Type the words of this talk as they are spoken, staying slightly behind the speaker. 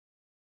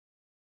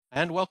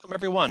And welcome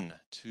everyone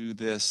to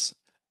this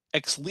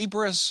Ex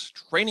Libris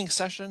training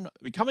session,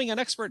 Becoming an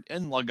Expert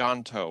in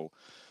Leganto.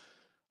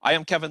 I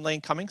am Kevin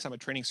Lane-Cummings. I'm a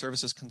training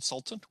services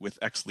consultant with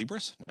Ex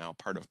Libris, now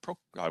part of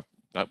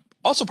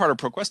also part of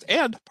ProQuest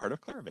and part of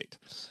Clarivate.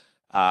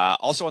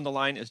 Also on the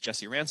line is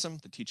Jesse Ransom,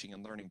 the teaching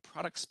and learning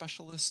product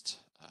specialist,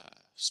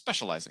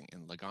 specializing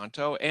in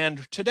Leganto.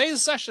 And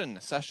today's session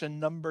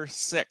number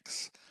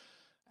 6,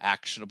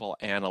 Actionable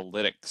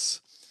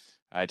Analytics.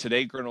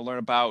 Today, we're going to learn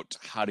about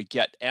how to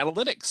get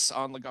analytics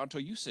on Leganto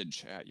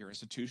usage at your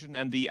institution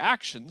and the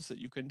actions that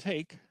you can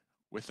take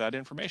with that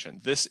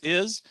information. This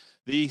is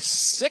the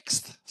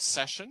 6th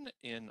session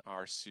in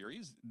our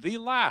series, the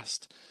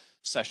last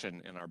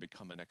session in our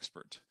Become an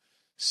Expert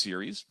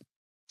series.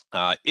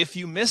 If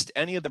you missed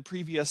any of the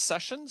previous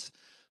sessions,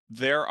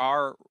 there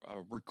are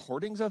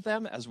recordings of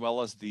them as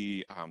well as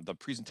the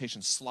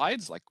presentation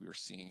slides like we were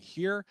seeing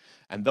here.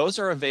 And those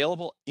are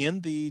available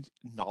in the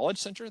Knowledge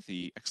Center,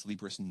 the Ex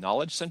Libris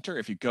Knowledge Center.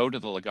 If you go to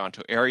the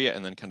Leganto area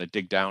and then kind of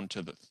dig down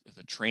to the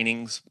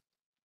trainings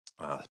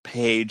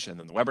page and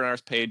then the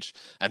webinars page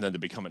and then the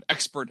Become an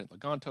Expert in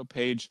Leganto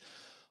page,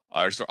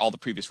 there's all the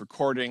previous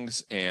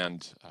recordings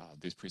and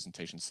these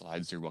presentation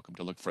slides. You're welcome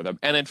to look for them.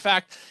 And in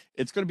fact,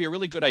 it's going to be a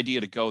really good idea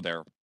to go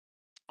there.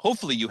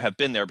 Hopefully you have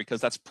been there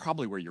because that's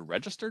probably where you're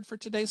registered for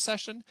today's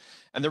session.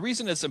 And the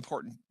reason it's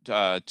important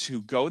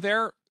to go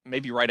there,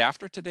 maybe right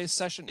after today's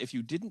session, if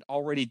you didn't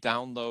already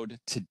download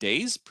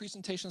today's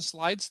presentation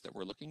slides that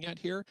we're looking at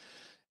here,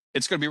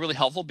 it's going to be really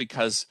helpful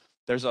because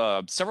there's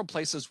several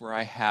places where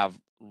I have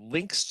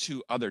links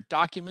to other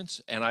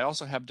documents, and I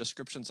also have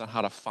descriptions on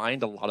how to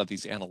find a lot of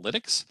these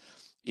analytics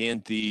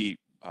in the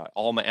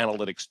Alma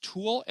Analytics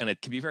tool, and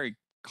it can be very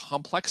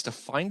complex to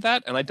find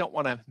that, and I don't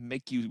want to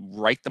make you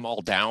write them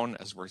all down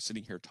as we're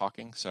sitting here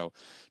talking. So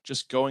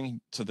just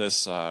going to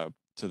this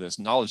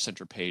Knowledge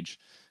Center page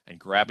and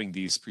grabbing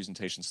these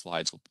presentation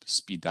slides will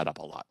speed that up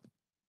a lot.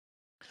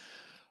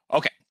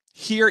 Okay,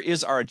 here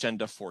is our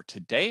agenda for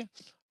today.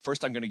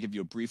 First, I'm going to give you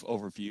a brief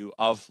overview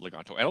of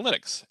Leganto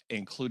Analytics,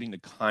 including the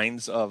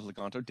kinds of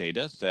Leganto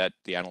data that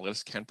the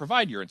analytics can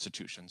provide your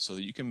institution so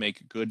that you can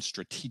make good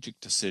strategic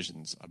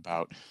decisions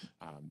about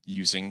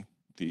using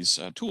these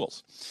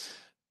tools.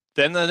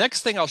 Then the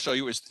next thing I'll show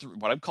you is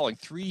what I'm calling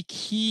 3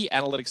 key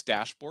analytics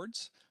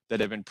dashboards that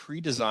have been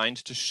pre-designed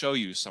to show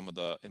you some of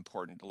the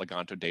important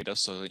Leganto data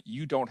so that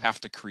you don't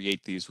have to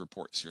create these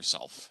reports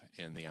yourself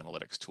in the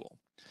analytics tool.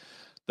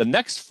 The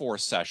next 4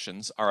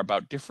 sessions are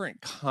about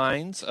different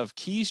kinds of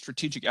key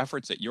strategic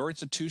efforts at your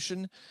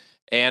institution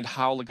and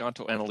how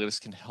Leganto Analytics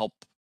can help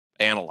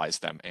analyze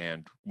them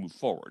and move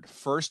forward.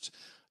 First,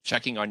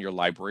 checking on your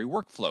library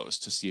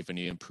workflows to see if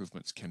any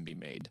improvements can be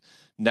made.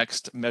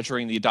 Next,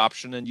 measuring the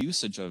adoption and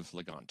usage of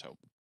Leganto.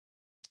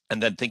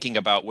 And then thinking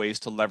about ways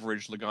to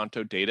leverage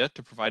Leganto data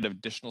to provide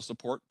additional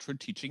support for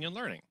teaching and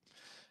learning.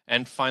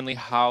 And finally,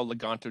 how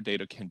Leganto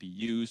data can be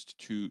used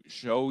to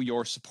show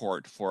your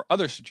support for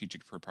other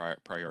strategic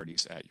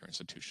priorities at your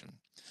institution.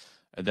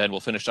 And then we'll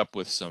finish up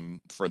with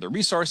some further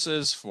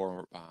resources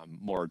for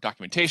more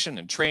documentation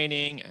and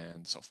training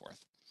and so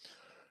forth.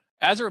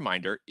 As a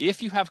reminder,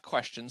 if you have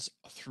questions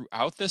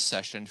throughout this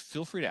session,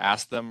 feel free to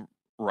ask them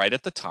right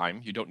at the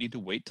time. You don't need to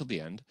wait till the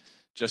end.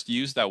 Just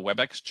use that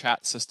WebEx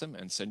chat system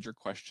and send your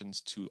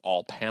questions to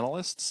all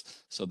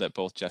panelists so that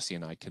both Jesse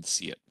and I can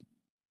see it.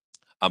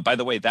 By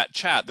the way, that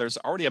chat, there's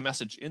already a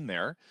message in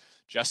there.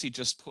 Jesse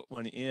just put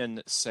one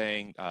in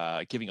saying,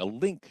 giving a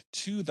link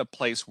to the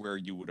place where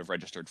you would have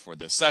registered for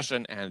this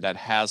session, and that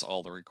has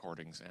all the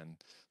recordings and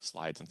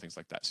slides and things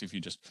like that. So if you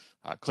just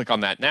click on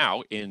that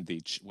now in the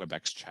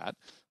WebEx chat,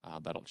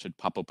 that should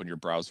pop open your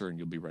browser and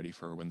you'll be ready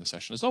for when the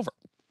session is over.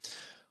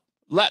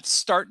 Let's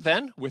start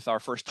then with our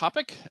first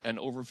topic, an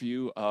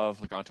overview of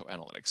Leganto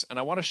Analytics. And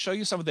I want to show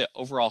you some of the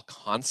overall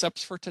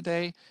concepts for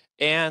today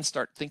and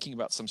start thinking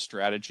about some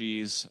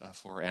strategies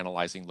for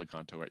analyzing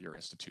Leganto at your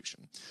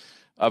institution.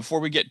 Before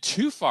we get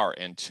too far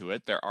into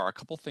it, there are a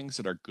couple things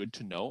that are good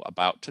to know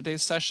about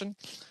today's session.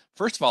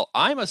 First of all,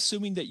 I'm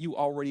assuming that you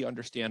already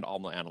understand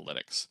Alma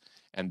Analytics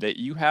and that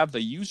you have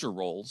the user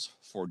roles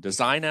for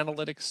Design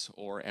Analytics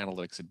or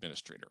Analytics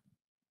Administrator.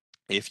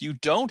 If you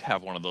don't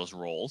have one of those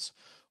roles,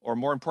 or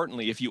more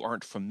importantly, if you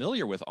aren't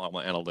familiar with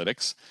Alma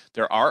Analytics,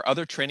 there are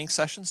other training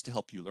sessions to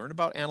help you learn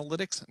about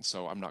analytics, and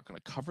so I'm not going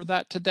to cover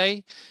that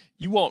today.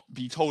 You won't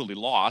be totally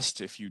lost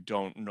if you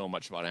don't know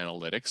much about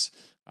analytics.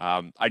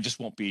 I just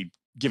won't be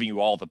giving you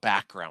all the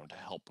background to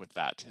help with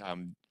that.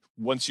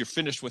 Once you're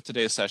finished with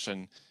today's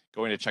session,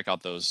 going to check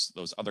out those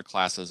other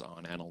classes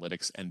on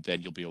analytics, and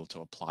then you'll be able to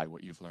apply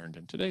what you've learned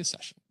in today's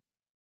session.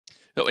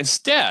 So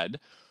instead,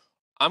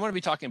 I'm going to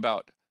be talking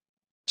about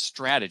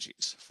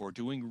strategies for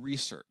doing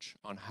research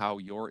on how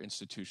your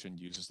institution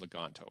uses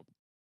Leganto.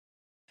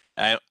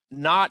 I'm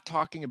not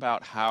talking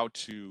about how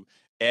to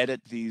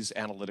edit these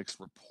analytics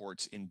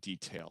reports in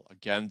detail.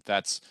 Again,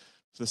 that's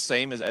the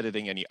same as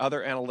editing any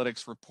other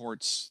analytics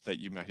reports that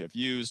you might have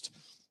used,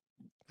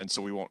 and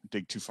so we won't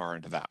dig too far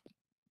into that.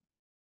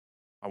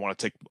 I want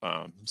to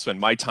spend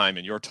my time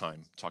and your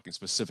time talking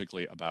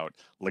specifically about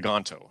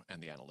Leganto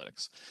and the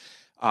analytics.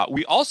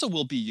 We also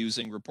will be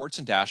using reports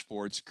and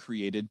dashboards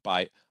created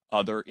by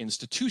other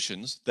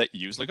institutions that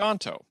use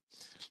Leganto.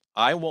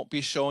 I won't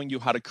be showing you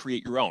how to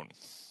create your own.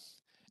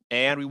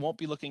 And we won't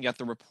be looking at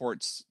the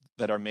reports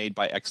that are made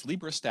by Ex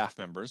Libris staff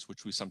members,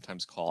 which we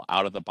sometimes call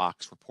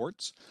out-of-the-box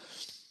reports.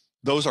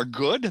 Those are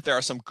good. There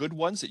are some good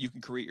ones that you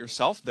can create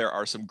yourself. There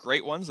are some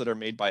great ones that are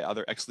made by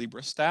other Ex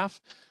Libris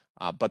staff.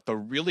 But the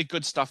really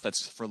good stuff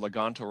that's for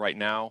Leganto right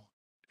now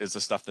is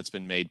the stuff that's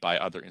been made by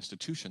other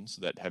institutions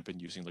that have been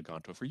using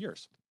Leganto for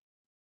years.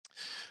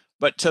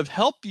 But to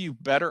help you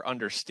better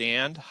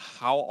understand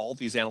how all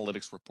these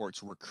analytics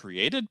reports were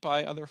created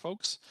by other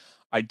folks,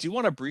 I do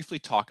want to briefly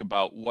talk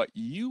about what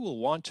you will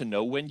want to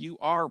know when you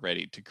are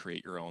ready to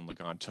create your own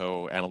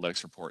Leganto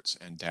analytics reports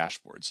and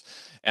dashboards.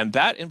 And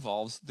that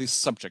involves the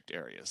subject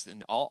areas.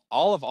 And all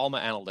of Alma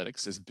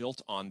Analytics is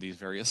built on these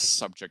various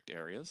subject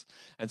areas.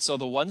 And so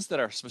the ones that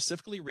are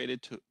specifically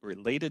related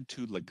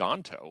to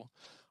Leganto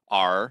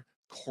are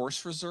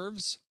course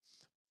reserves,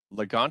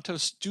 Leganto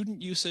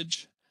student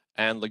usage,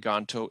 and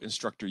Leganto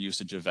instructor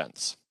usage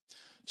events.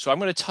 So I'm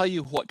going to tell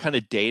you what kind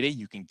of data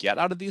you can get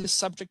out of these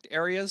subject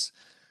areas.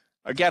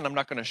 Again, I'm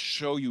not going to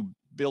show you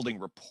building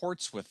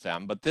reports with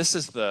them, but this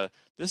is the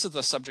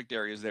subject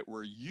areas that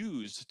were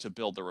used to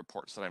build the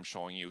reports that I'm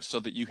showing you so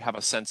that you have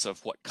a sense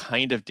of what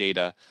kind of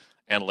data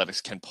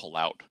analytics can pull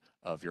out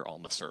of your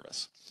Alma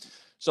service.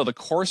 So the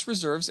course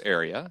reserves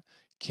area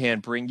can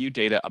bring you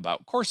data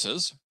about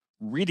courses,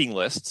 reading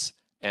lists,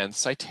 and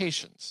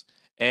citations,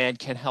 and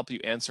can help you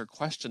answer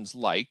questions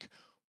like,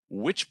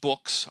 which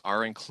books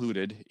are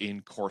included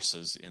in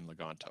courses in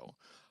Leganto?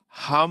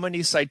 How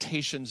many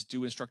citations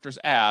do instructors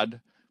add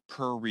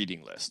per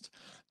reading list?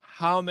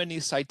 How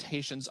many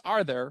citations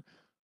are there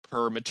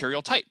per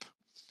material type,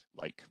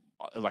 like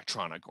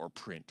electronic or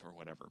print or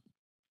whatever?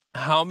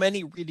 How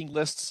many reading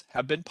lists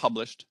have been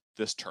published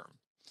this term?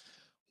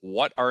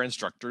 What are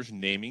instructors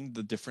naming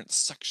the different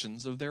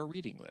sections of their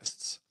reading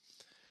lists?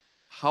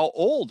 How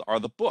old are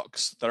the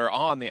books that are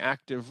on the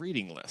active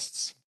reading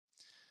lists?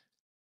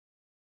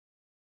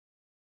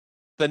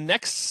 The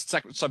next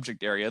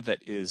subject area that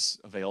is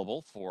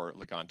available for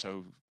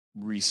Leganto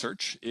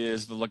research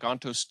is the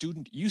Leganto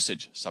student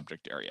usage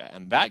subject area,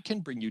 and that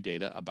can bring you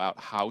data about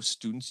how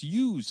students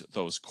use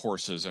those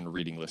courses and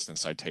reading lists and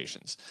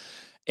citations,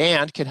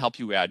 and can help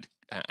you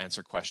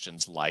answer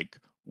questions like,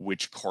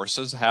 which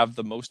courses have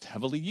the most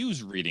heavily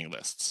used reading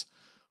lists?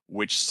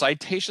 Which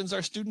citations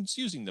are students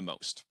using the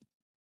most?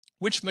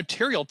 Which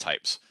material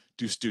types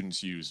do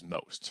students use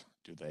most?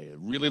 Do they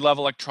really love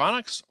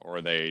electronics, or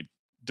are they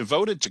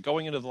devoted to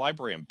going into the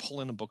library and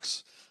pulling the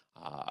books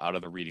out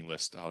of the reading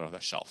list, out of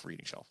the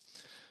reading shelf?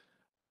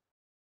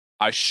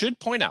 I should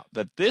point out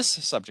that this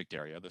subject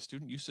area, the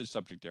student usage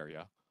subject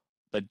area,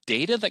 the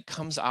data that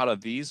comes out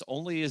of these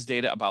only is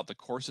data about the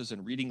courses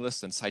and reading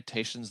lists and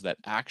citations that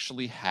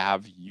actually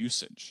have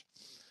usage.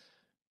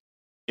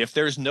 If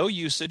there's no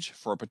usage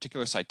for a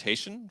particular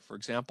citation, for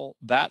example,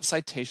 that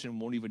citation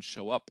won't even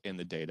show up in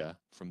the data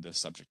from this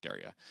subject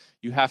area.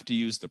 You have to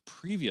use the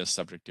previous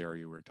subject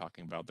area we were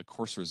talking about, the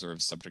course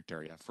reserves subject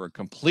area, for a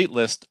complete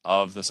list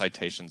of the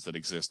citations that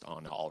exist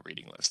on all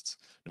reading lists,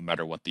 no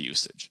matter what the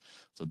usage.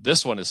 So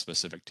this one is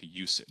specific to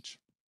usage.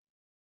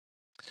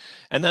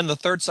 And then the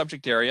third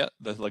subject area,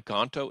 the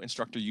Leganto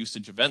instructor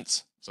usage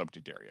events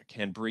subject area,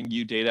 can bring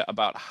you data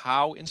about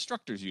how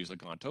instructors use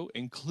Leganto,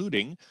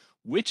 including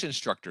which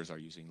instructors are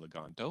using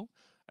Leganto,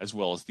 as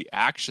well as the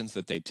actions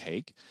that they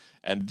take.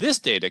 And this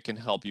data can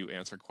help you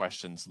answer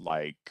questions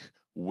like,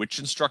 which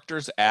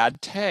instructors add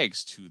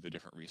tags to the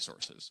different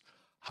resources?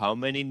 How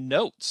many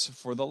notes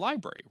for the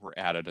library were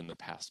added in the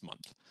past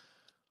month?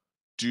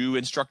 Do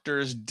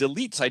instructors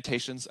delete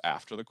citations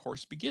after the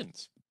course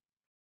begins?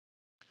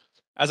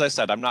 As I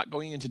said, I'm not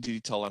going into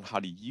detail on how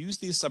to use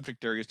these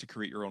subject areas to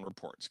create your own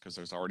reports, because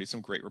there's already some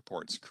great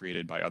reports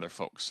created by other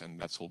folks, and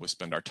that's where we'll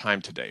spend our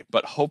time today.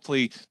 But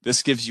hopefully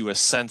this gives you a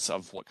sense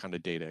of what kind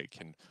of data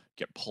can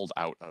get pulled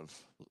out of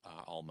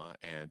Alma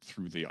and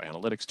through the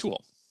analytics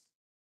tool.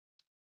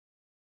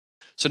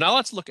 So now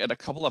let's look at a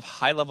couple of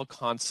high-level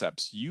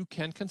concepts you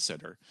can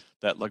consider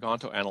that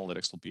Leganto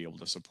Analytics will be able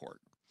to support.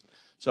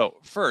 So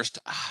first,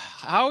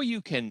 how you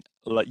can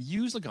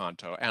use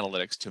Leganto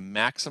Analytics to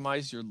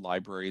maximize your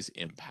library's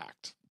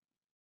impact.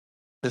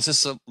 This is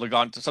something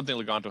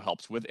Leganto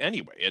helps with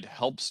anyway. It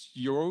helps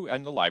you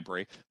and the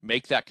library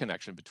make that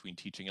connection between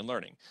teaching and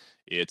learning.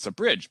 It's a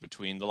bridge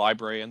between the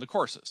library and the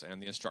courses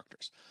and the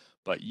instructors.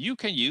 But you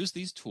can use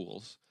these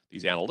tools,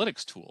 these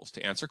analytics tools,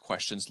 to answer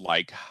questions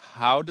like,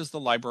 how does the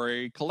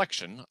library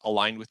collection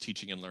align with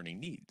teaching and learning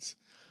needs?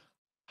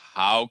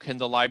 How can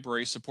the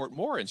library support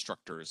more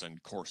instructors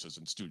and courses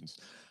and students?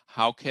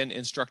 How can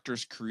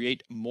instructors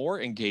create more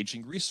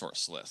engaging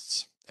resource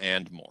lists,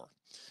 and more?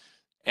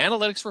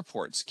 Analytics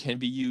reports can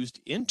be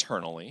used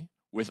internally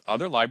with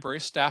other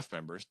library staff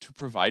members to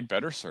provide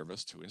better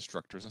service to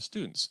instructors and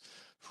students.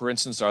 For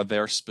instance, are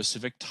there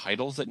specific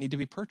titles that need to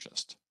be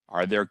purchased?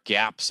 Are there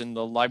gaps in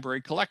the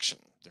library collection?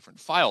 different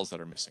files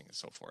that are missing, and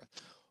so forth.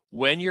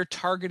 When you're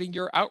targeting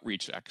your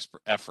outreach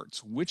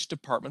efforts, which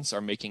departments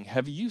are making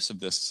heavy use of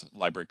this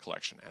library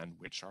collection and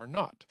which are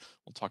not?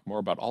 We'll talk more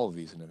about all of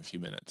these in a few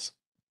minutes.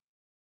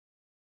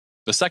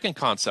 The second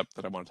concept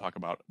that I want to talk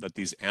about that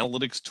these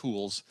analytics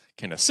tools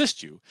can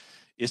assist you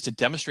is to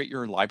demonstrate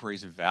your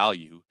library's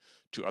value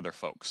to other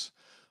folks.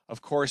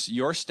 Of course,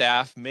 your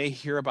staff may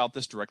hear about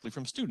this directly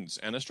from students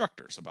and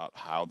instructors about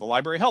how the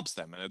library helps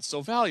them and it's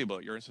so valuable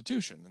at your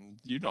institution, and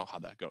you know how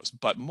that goes.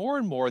 But more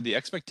and more, the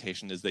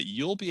expectation is that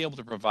you'll be able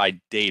to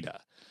provide data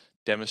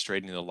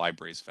demonstrating the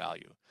library's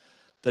value.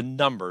 The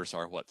numbers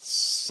are what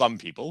some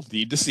people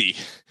need to see.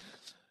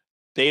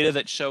 Data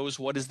that shows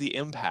what is the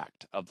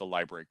impact of the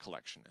library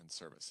collection and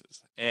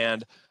services,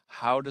 and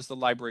how does the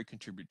library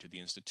contribute to the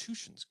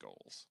institution's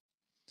goals.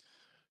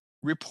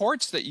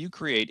 Reports that you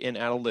create in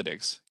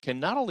analytics can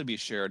not only be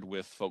shared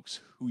with folks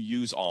who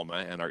use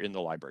Alma and are in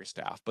the library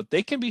staff, but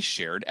they can be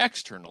shared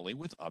externally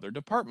with other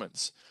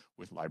departments,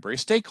 with library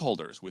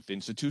stakeholders, with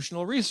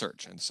institutional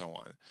research, and so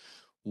on.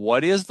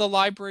 What is the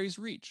library's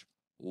reach?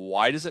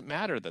 Why does it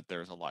matter that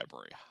there's a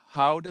library?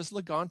 How does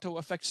Leganto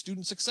affect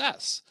student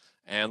success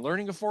and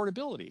learning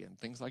affordability and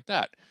things like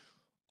that?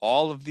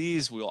 All of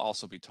these we'll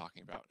also be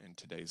talking about in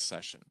today's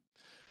session.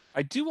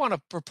 I do want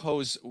to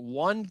propose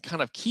one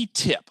kind of key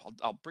tip.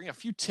 I'll bring a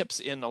few tips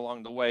in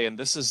along the way, and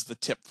this is the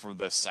tip for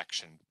this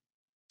section.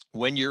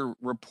 When you're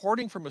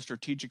reporting from a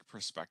strategic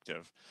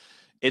perspective,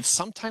 it's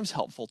sometimes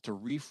helpful to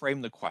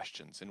reframe the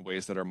questions in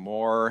ways that are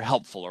more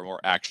helpful or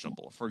more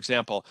actionable. For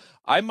example,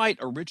 I might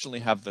originally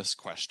have this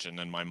question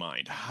in my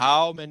mind: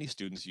 how many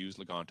students used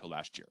Leganto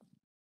last year?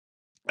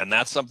 And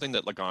that's something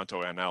that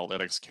Leganto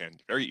Analytics can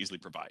very easily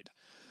provide.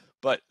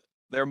 But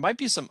there might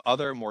be some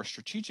other more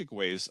strategic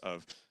ways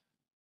of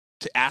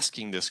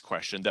asking this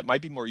question that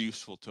might be more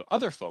useful to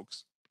other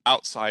folks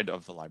outside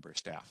of the library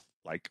staff,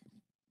 like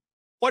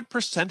what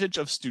percentage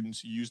of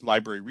students used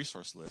library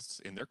resource lists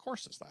in their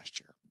courses last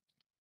year?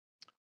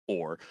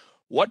 Or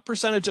what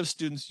percentage of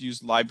students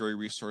used library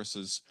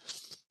resources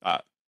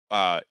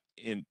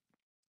in,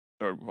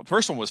 or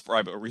first one was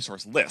for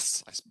resource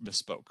lists. I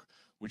misspoke.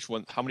 Which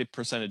one, how many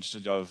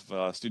percentage of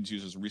students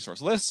uses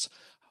resource lists?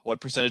 What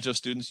percentage of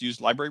students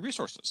use library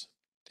resources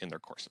in their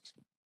courses?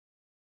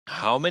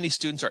 How many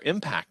students are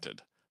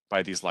impacted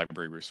by these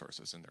library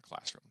resources in their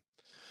classroom?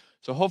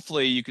 So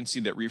hopefully you can see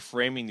that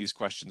reframing these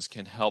questions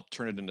can help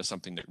turn it into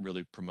something that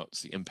really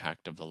promotes the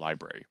impact of the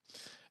library.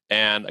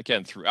 And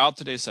again, throughout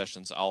today's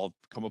sessions, I'll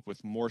come up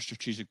with more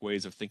strategic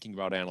ways of thinking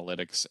about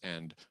analytics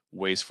and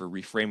ways for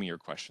reframing your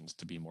questions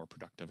to be more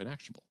productive and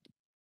actionable.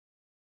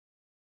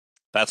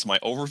 That's my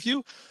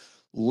overview.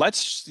 Let's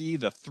see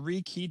the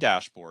 3 key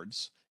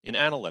dashboards in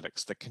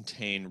analytics that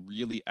contain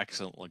really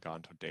excellent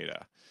Leganto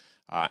data.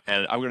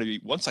 And I'm going to be,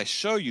 once I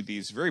show you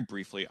these very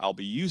briefly, I'll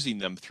be using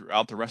them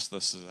throughout the rest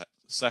of the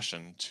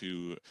session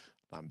to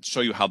show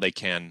you how they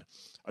can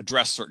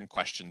address certain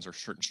questions or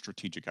certain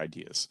strategic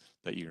ideas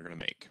that you're going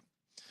to make.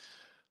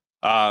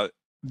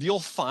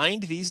 You'll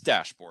find these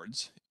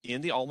dashboards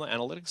in the Alma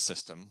Analytics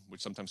system,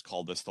 which sometimes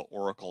call this the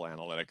Oracle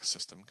Analytics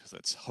system because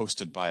it's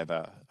hosted by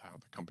the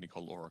company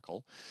called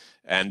Oracle.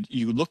 And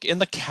you look in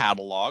the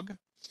catalog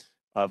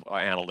of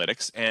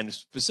analytics, and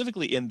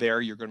specifically in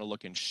there, you're going to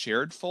look in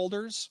shared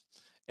folders.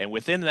 And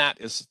within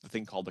that is the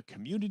thing called the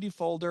community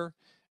folder.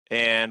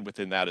 And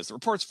within that is the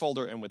reports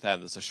folder. And with that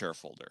is the share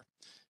folder,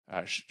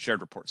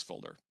 shared reports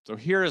folder. So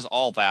here is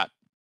all that.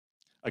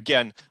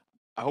 Again,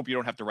 I hope you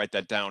don't have to write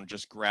that down.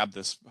 Just grab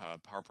this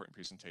PowerPoint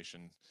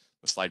presentation,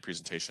 the slide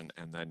presentation,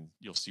 and then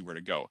you'll see where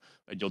to go.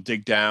 And you'll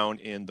dig down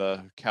in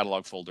the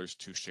catalog folders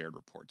to shared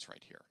reports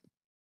right here.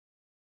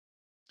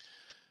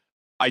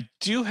 I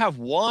do have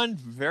one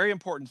very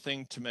important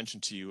thing to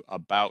mention to you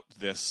about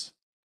this,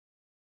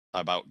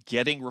 about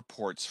getting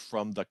reports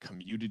from the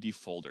community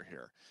folder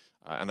here.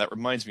 And that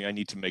reminds me, I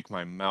need to make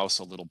my mouse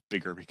a little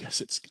bigger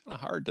because it's kind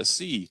of hard to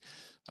see.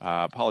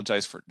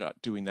 Apologize for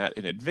not doing that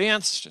in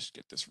advance. Just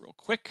get this real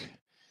quick.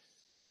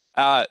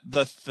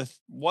 The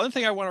one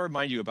thing I want to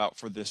remind you about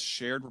for this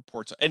shared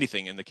reports,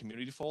 anything in the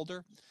community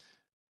folder,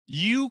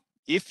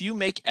 if you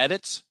make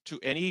edits to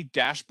any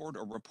dashboard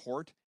or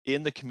report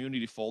in the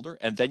community folder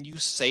and then you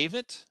save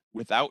it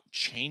without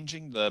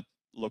changing the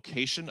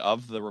location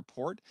of the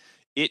report,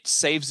 it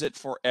saves it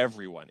for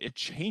everyone. It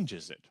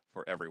changes it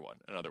for everyone,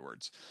 in other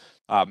words.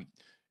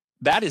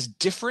 That is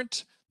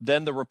different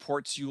than the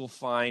reports you will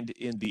find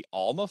in the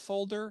Alma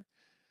folder,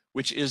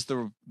 which is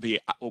the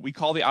what we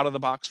call the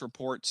out-of-the-box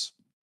reports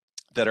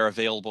that are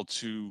available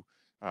to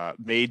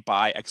made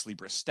by Ex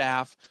Libris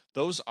staff.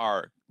 Those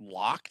are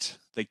locked,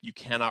 that you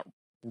cannot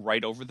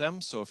write over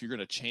them. So if you're going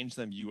to change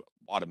them, you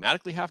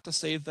automatically have to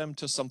save them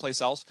to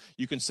someplace else.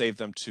 You can save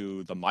them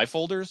to the My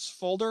Folders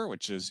folder,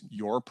 which is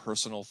your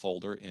personal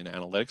folder in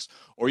analytics,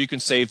 or you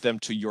can save them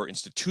to your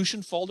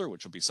institution folder,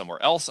 which will be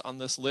somewhere else on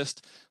this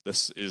list.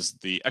 This is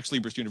the Ex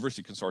Libris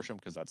University Consortium,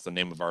 because that's the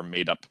name of our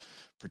made up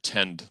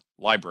pretend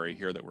library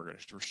here that we're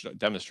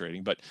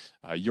demonstrating, but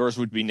yours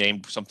would be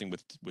named something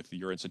with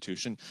your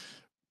institution.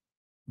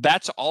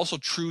 That's also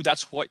true.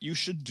 That's what you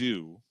should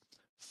do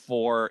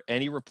for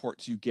any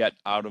reports you get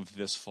out of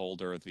this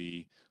folder,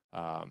 the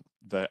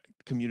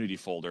community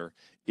folder.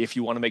 If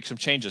you want to make some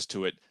changes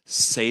to it,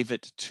 save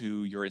it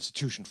to your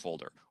institution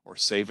folder or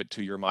save it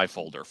to your My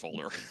Folder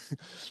folder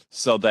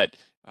so that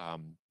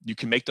you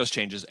can make those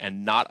changes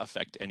and not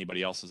affect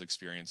anybody else's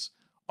experience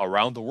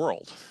around the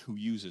world who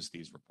uses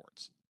these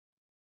reports.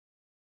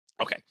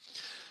 Okay.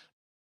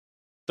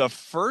 The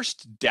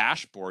first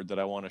dashboard that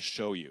I want to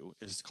show you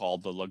is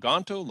called the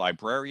Leganto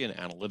Librarian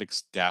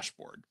Analytics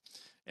Dashboard.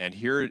 And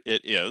here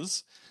it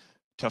is.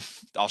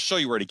 I'll show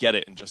you where to get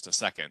it in just a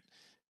second.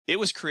 It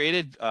was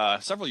created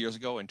several years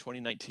ago in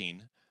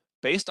 2019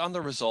 based on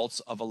the results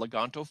of a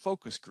Leganto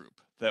focus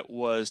group that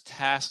was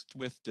tasked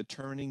with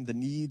determining the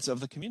needs of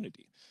the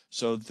community.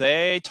 So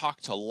they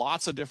talked to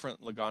lots of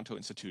different Leganto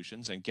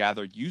institutions and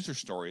gathered user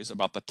stories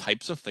about the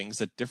types of things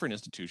that different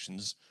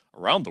institutions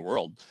around the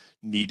world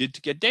needed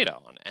to get data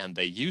on. And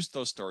they used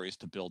those stories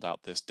to build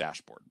out this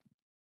dashboard.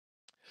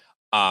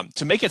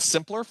 To make it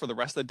simpler for the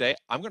rest of the day,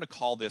 I'm going to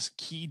call this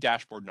key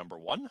dashboard number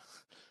 1,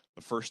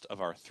 the first of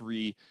our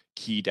 3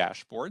 key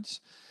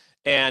dashboards.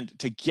 And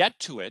to get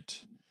to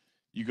it,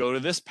 you go to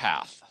this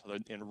path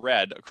in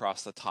red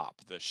across the top,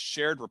 the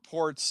shared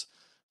reports,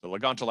 the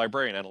Leganto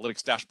Librarian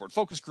Analytics Dashboard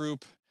Focus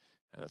Group,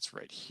 and that's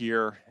right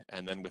here.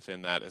 And then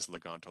within that is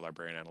Leganto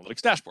Librarian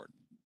Analytics Dashboard.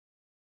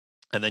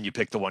 And then you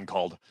pick the one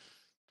called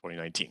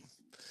 2019.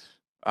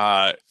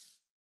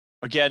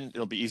 Again,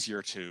 it'll be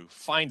easier to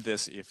find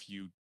this if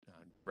you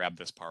grab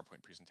this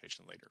PowerPoint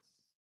presentation later.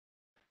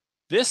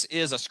 This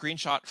is a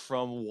screenshot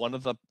from one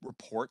of the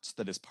reports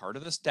that is part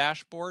of this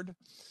dashboard.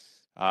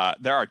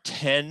 There are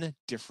 10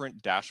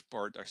 different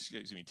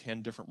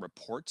 10 different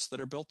reports that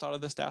are built out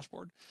of this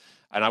dashboard.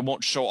 And I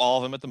won't show all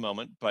of them at the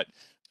moment, but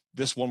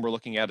this one we're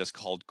looking at is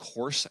called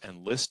Course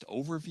and List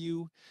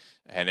Overview.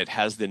 And it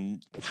has the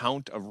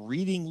count of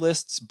reading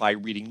lists by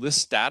reading list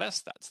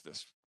status. That's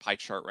this pie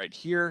chart right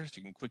here. So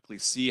you can quickly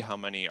see how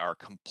many are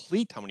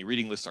complete, how many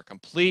reading lists are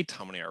complete,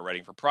 how many are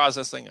ready for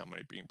processing, how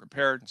many are being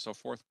prepared, and so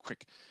forth.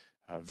 Quick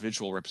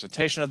visual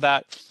representation of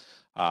that.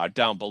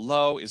 Down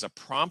below is a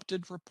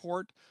prompted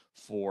report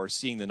for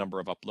seeing the number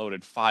of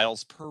uploaded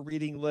files per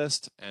reading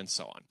list, and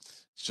so on.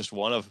 It's just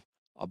one of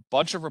a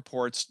bunch of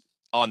reports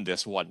on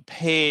this one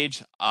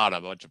page, on a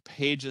bunch of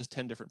pages,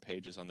 10 different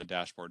pages on the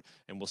dashboard,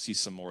 and we'll see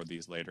some more of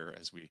these later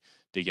as we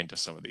dig into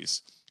some of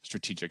these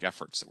strategic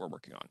efforts that we're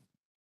working on.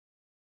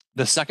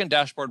 The second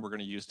dashboard we're going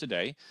to use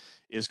today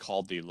is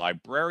called the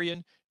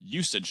Librarian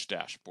Usage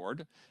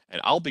Dashboard, and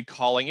I'll be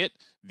calling it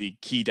the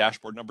key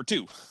dashboard number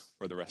 2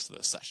 for the rest of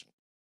this session.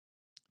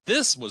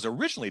 This was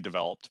originally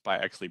developed by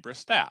Ex Libris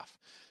staff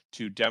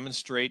to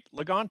demonstrate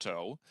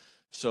Leganto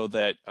so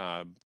that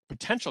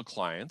potential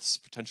clients,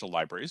 potential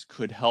libraries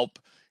could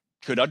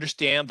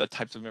understand the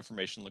types of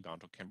information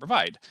Leganto can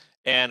provide,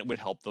 and it would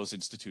help those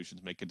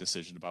institutions make a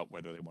decision about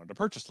whether they wanted to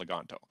purchase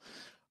Leganto.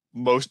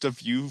 Most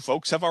of you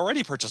folks have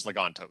already purchased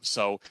Leganto,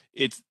 so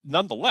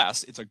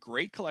nonetheless, it's a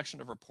great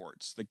collection of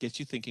reports that gets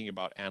you thinking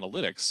about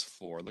analytics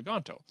for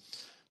Leganto.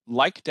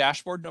 Like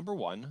dashboard number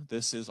 1,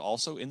 this is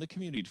also in the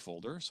community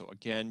folder. So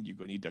again, you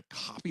need to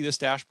copy this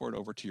dashboard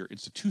over to your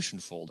institution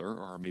folder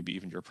or maybe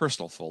even your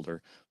personal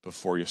folder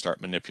before you start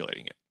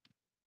manipulating it.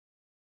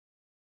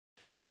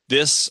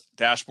 This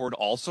dashboard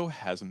also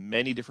has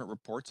many different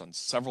reports on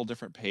several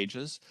different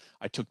pages.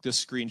 I took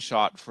this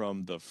screenshot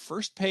from the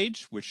first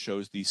page, which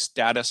shows the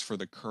status for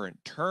the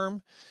current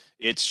term.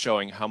 It's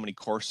showing how many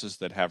courses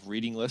that have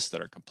reading lists that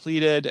are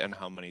completed and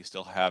how many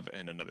still have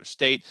in another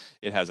state.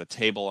 It has a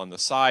table on the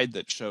side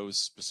that shows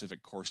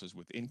specific courses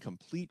with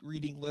incomplete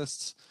reading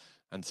lists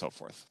and so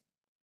forth.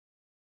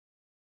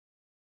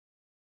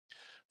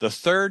 The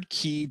third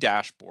key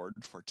dashboard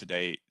for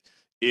today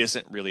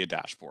isn't really a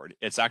dashboard.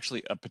 It's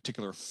actually a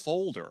particular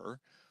folder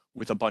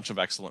with a bunch of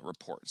excellent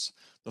reports.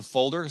 The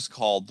folder is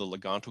called the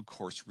Leganto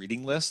Course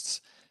Reading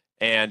Lists.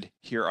 And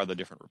here are the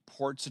different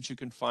reports that you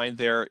can find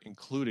there,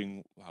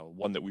 including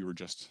one that we were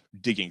just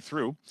digging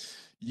through.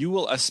 You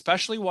will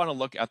especially want to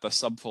look at the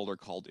subfolder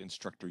called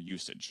Instructor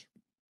Usage.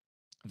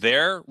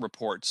 Their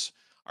reports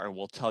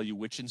will tell you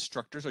which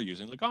instructors are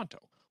using Leganto,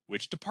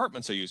 which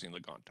departments are using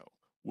Leganto,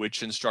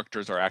 which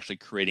instructors are actually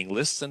creating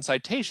lists and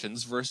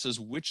citations versus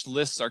which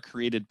lists are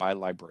created by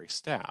library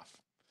staff.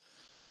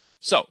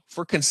 So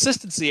for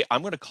consistency,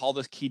 I'm going to call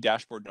this key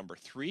dashboard number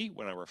 3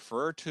 when I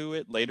refer to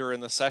it later in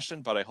the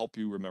session, but I hope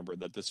you remember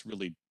that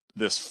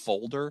this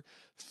folder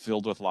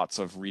filled with lots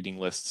of reading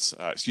lists,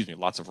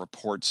 lots of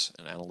reports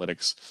and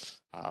analytics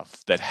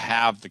that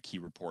have the key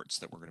reports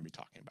that we're going to be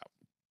talking about.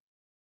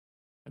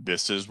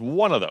 This is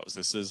one of those.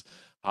 This is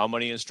how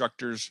many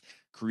instructors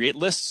create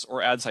lists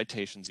or add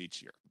citations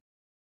each year.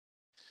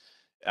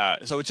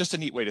 So it's just a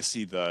neat way to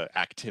see the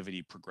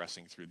activity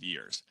progressing through the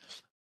years.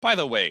 By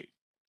the way,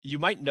 you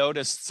might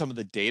notice some of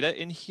the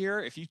data in here.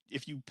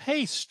 If you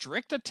pay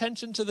strict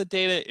attention to the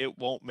data, it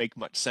won't make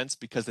much sense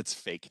because it's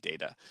fake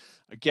data.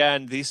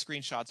 Again, these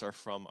screenshots are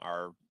from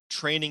our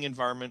training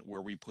environment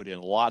where we put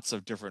in lots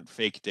of different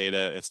fake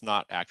data. It's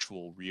not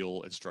actual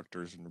real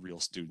instructors and real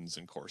students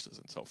and courses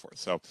and so forth.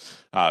 So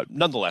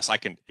nonetheless, I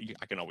can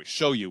always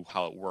show you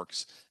how it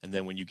works. And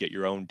then when you get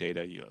your own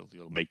data,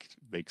 you'll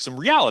make some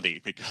reality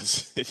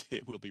because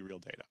it will be real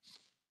data.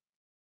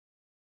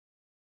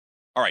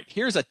 All right,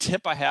 here's a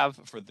tip I have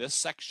for this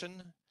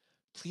section.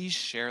 Please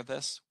share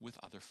this with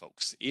other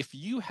folks. If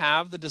you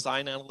have the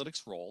design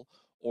analytics role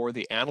or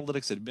the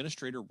analytics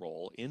administrator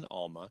role in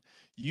Alma,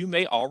 you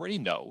may already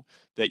know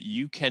that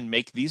you can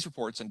make these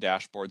reports and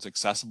dashboards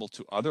accessible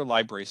to other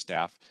library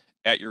staff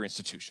at your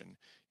institution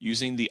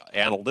using the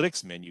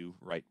analytics menu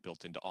right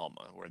built into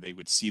Alma, where they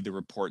would see the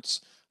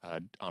reports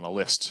on a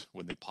list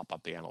when they pop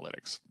up the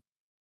analytics.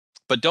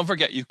 But don't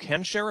forget, you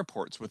can share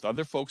reports with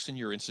other folks in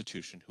your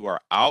institution who are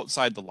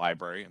outside the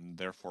library and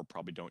therefore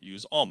probably don't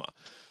use Alma.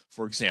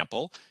 For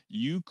example,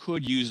 you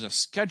could use a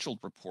scheduled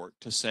report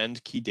to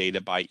send key data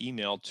by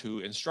email to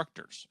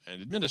instructors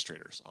and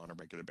administrators on a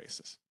regular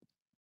basis.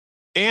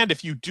 And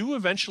if you do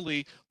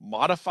eventually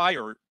modify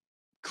or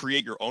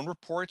create your own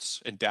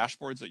reports and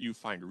dashboards that you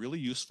find really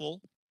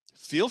useful,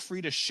 feel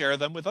free to share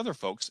them with other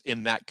folks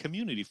in that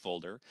community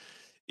folder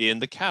in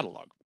the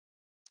catalog,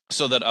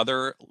 so that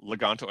other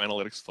Leganto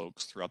analytics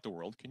folks throughout the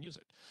world can use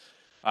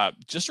it.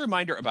 Just a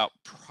reminder about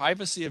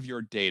privacy of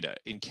your data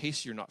in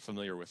case you're not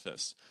familiar with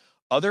this.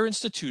 Other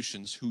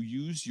institutions who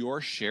use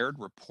your shared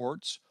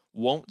reports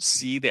won't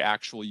see the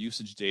actual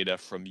usage data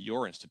from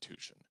your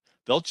institution.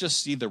 They'll just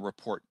see the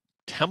report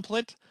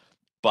template,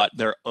 but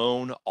their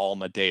own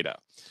Alma data.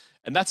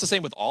 And that's the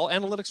same with all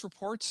analytics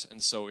reports.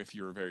 And so if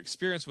you're very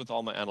experienced with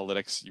Alma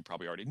Analytics, you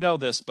probably already know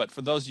this. But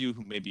for those of you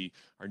who maybe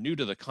are new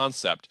to the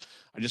concept,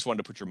 I just wanted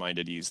to put your mind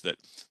at ease that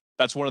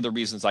that's one of the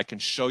reasons I can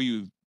show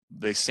you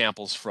the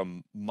samples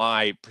from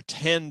my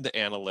pretend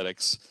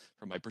analytics,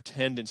 from my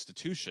pretend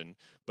institution,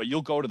 but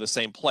you'll go to the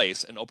same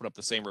place and open up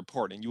the same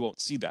report and you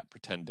won't see that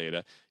pretend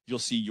data. You'll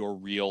see your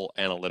real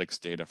analytics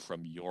data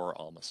from your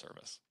Alma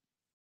service.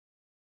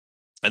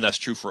 And that's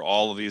true for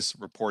all of these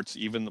reports,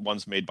 even the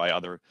ones made by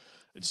other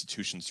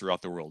institutions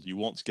throughout the world. You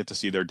won't get to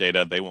see their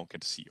data. They won't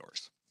get to see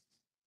yours.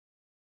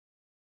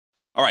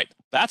 All right,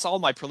 that's all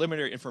my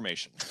preliminary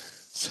information.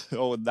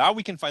 So now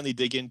we can finally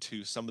dig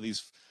into some of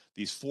these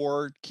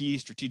 4 key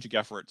strategic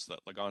efforts that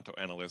Leganto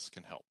analysts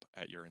can help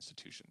at your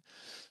institution.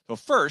 So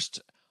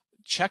first,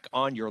 check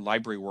on your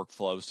library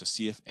workflows to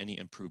see if any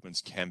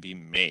improvements can be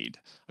made.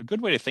 A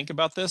good way to think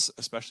about this,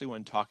 especially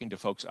when talking to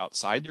folks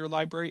outside your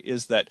library,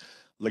 is that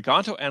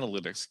Leganto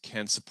Analytics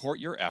can support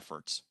your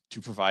efforts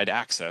to provide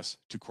access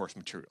to course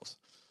materials.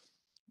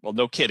 Well,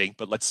 no kidding,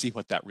 but let's see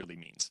what that really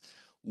means.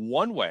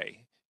 One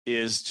way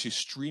is to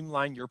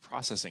streamline your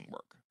processing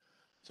work.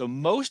 So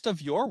most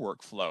of your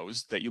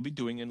workflows that you'll be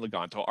doing in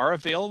Leganto are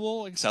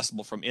available,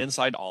 accessible from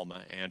inside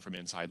Alma and from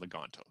inside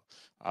Leganto.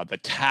 The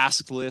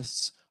task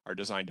lists are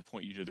designed to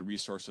point you to the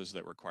resources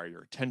that require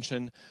your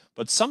attention,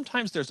 but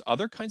sometimes there's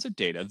other kinds of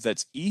data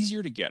that's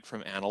easier to get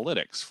from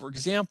analytics. For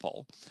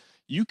example,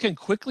 you can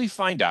quickly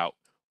find out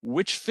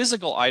which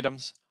physical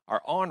items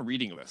are on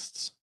reading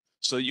lists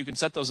so that you can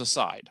set those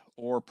aside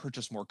or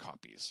purchase more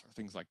copies or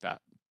things like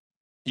that.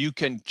 You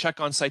can check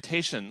on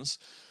citations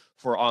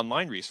for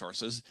online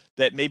resources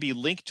that may be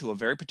linked to a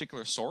very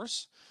particular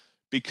source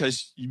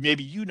because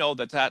maybe you know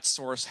that that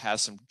source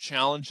has some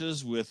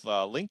challenges with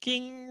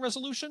linking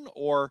resolution,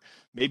 or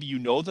maybe you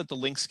know that the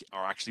links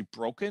are actually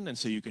broken, and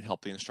so you can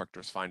help the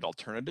instructors find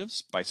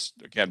alternatives by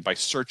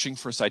searching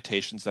for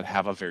citations that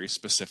have a very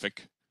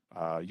specific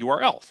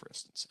URL, for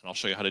instance. And I'll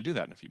show you how to do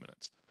that in a few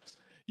minutes.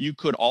 You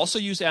could also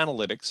use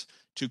analytics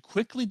to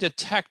quickly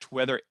detect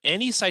whether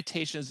any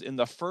citations in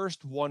the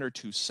first 1 or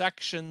 2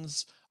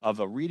 sections of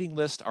a reading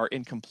list are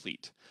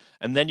incomplete.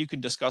 And then you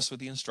can discuss with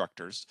the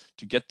instructors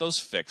to get those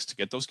fixed, to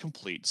get those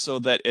complete, so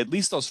that at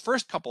least those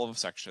first couple of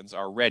sections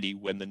are ready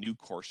when the new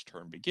course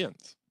term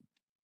begins.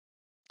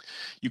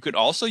 You could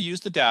also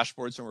use the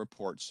dashboards and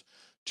reports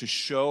to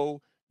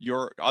show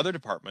your other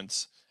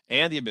departments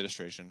and the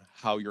administration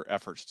how your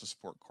efforts to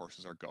support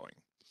courses are going.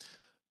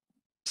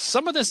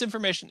 Some of this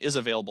information is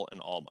available in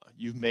Alma.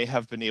 You may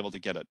have been able to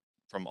get it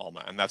from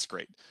Alma, and that's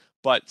great.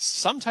 But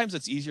sometimes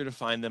it's easier to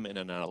find them in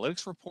an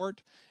analytics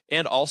report,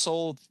 and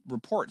also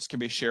reports can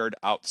be shared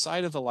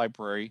outside of the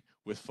library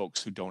with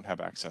folks who don't have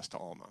access to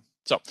Alma.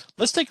 So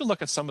let's take a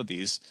look at some of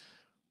these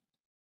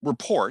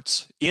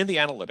reports in the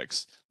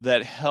analytics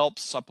that help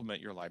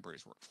supplement your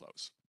library's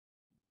workflows.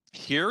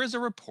 Here is a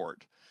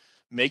report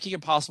making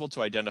it possible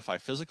to identify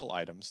physical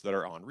items that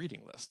are on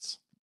reading lists.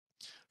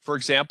 For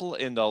example,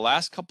 in the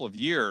last couple of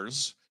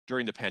years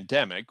during the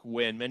pandemic,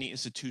 when many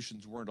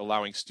institutions weren't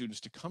allowing students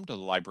to come to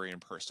the library in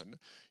person,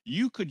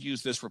 you could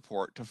use this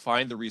report to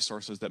find the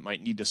resources that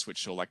might need to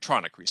switch to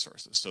electronic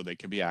resources so they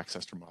can be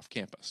accessed from off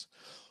campus.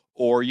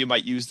 Or you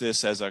might use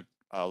this as a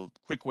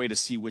quick way to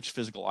see which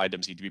physical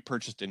items need to be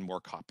purchased in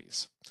more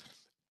copies.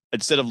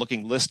 Instead of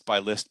looking list by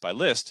list by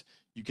list,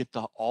 you get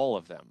all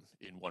of them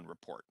in one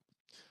report.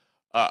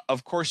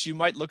 Of course, you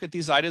might look at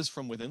these items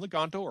from within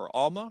Leganto or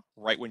Alma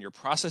right when you're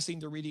processing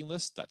the reading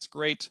list. That's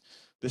great.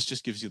 This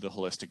just gives you the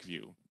holistic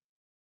view.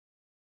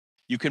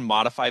 You can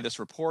modify this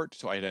report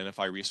to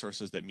identify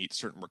resources that meet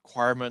certain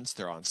requirements.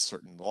 They're on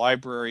certain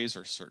libraries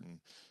or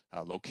certain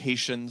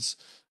locations,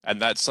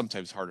 and that's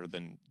sometimes harder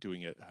than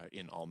doing it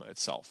in Alma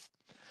itself.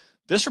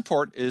 This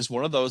report is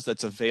one of those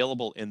that's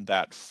available in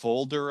that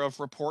folder of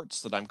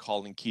reports that I'm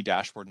calling Key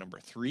Dashboard number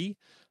 3,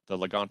 the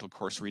Leganto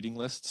course reading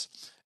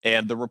lists.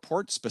 And the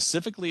report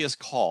specifically is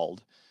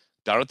called,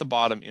 down at the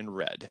bottom in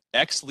red,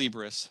 Ex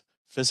Libris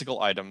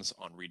Physical Items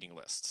on Reading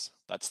Lists.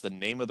 That's the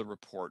name of the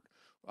report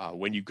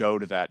when you go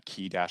to that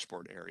Key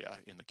Dashboard area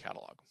in the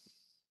catalog.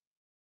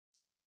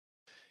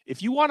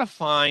 If you want to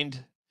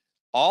find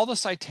all the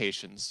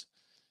citations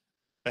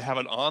that have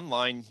an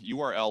online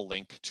URL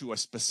link to a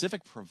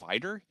specific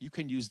provider, you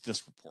can use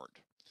this report.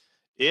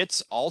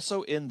 It's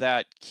also in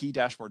that Key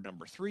Dashboard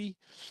number 3.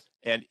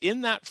 And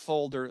in that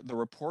folder, the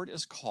report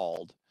is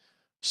called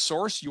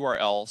Source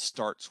URL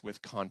Starts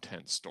with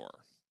Content Store.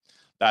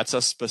 That's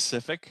a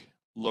specific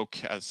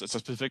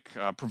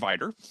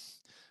provider.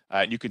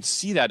 And you can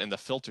see that in the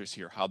filters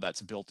here, how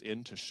that's built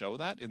in to show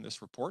that in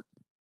this report.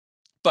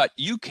 But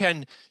you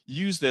can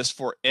use this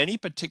for any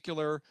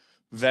particular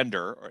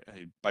vendor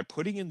by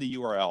putting in the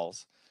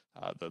URLs,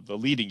 the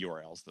leading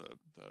URLs, the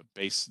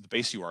base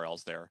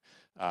URLs there,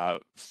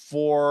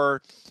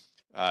 for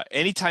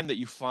anytime that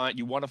you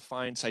want to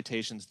find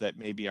citations that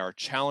maybe are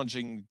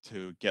challenging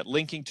to get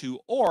linking to,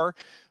 or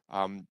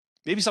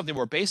maybe something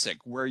more basic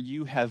where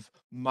you have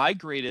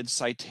migrated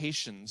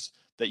citations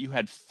that you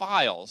had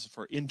files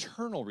for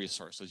internal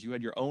resources. You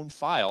had your own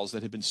files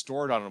that had been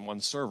stored on one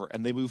server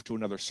and they moved to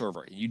another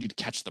server and you need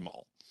to catch them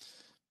all.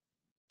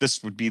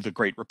 This would be the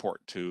great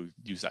report to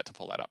use that to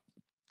pull that up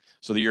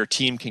so that your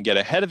team can get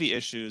ahead of the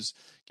issues,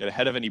 get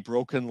ahead of any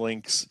broken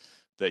links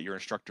that your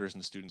instructors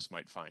and students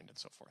might find and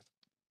so forth.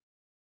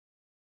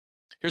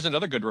 Here's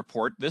another good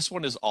report. This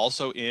one is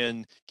also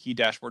in Key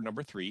Dashboard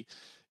number 3,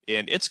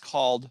 and it's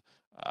called,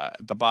 at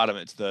the bottom,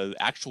 it's the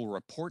actual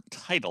report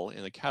title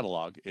in the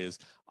catalog is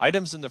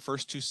Items in the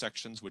First Two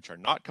Sections Which Are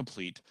Not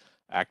Complete,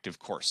 Active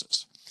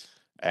Courses.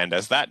 And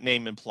as that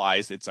name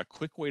implies, it's a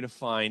quick way to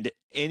find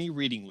any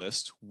reading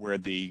list where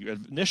the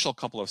initial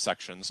couple of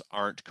sections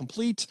aren't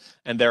complete,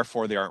 and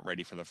therefore they aren't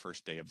ready for the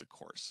first day of the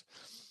course.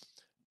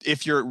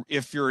 If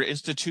your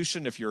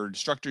institution, if your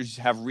instructors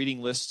have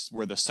reading lists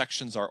where the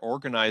sections are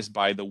organized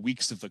by the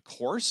weeks of the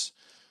course,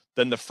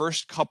 then the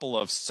first couple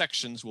of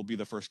sections will be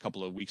the first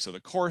couple of weeks of the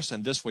course.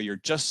 And this way you're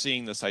just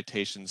seeing the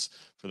citations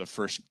for the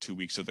first 2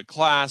 weeks of the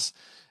class.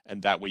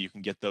 And that way you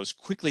can get those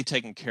quickly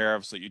taken care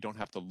of so that you don't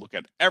have to look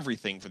at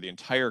everything for the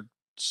entire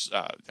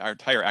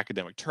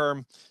academic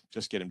term,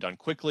 just get them done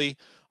quickly.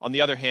 On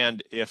the other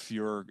hand, if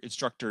your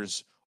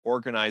instructors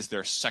organize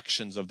their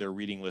sections of their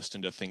reading list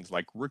into things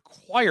like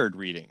required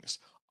readings,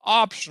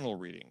 optional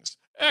readings,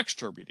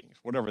 extra readings,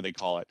 whatever they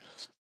call it.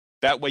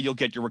 That way you'll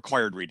get your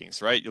required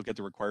readings, right? You'll get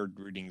the required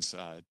readings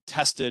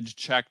tested,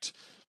 checked,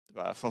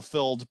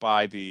 fulfilled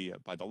by the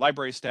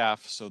library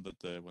staff so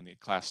that when the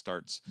class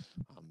starts,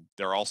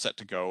 they're all set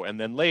to go. And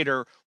then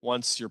later,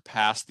 once you're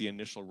past the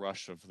initial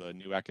rush of the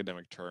new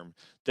academic term,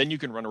 then you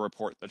can run a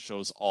report that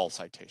shows all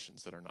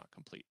citations that are not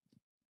complete.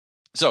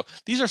 So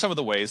these are some of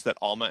the ways that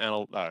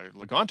Leganto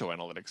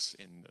analytics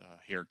in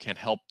here can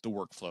help the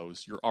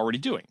workflows you're already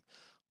doing,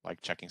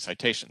 like checking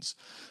citations.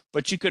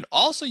 But you could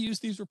also use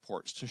these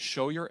reports to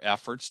show your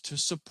efforts to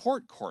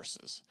support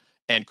courses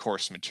and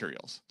course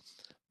materials.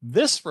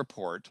 This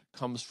report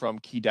comes from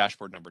Key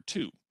Dashboard number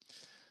 2.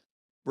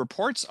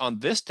 Reports on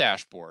this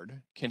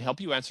dashboard can help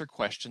you answer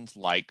questions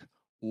like,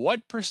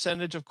 what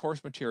percentage of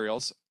course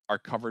materials are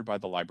covered by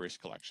the library's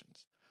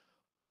collections?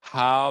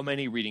 How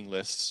many reading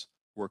lists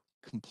were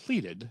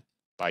completed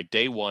by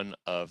day 1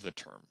 of the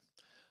term?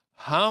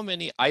 How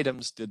many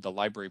items did the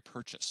library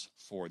purchase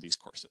for these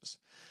courses?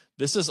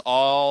 This is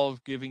all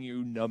giving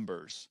you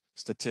numbers,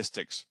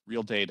 statistics,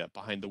 real data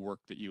behind the work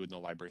that you and the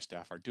library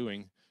staff are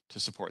doing to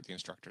support the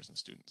instructors and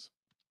students.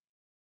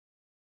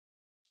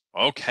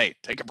 Okay,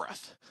 take a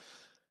breath.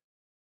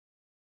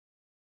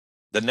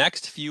 The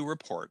next few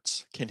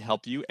reports can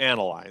help you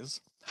analyze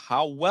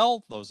how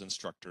well those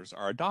instructors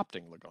are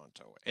adopting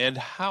Leganto and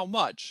how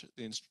much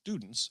the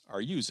students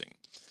are using.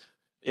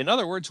 In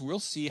other words, we'll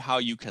see how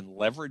you can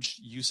leverage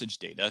usage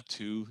data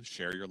to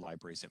share your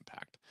library's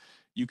impact.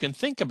 You can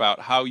think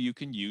about how you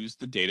can use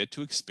the data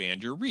to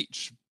expand your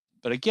reach.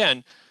 But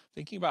again,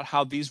 thinking about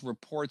how these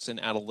reports and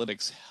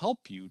analytics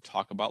help you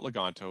talk about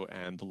Leganto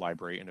and the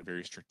library in a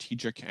very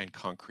strategic and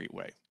concrete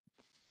way.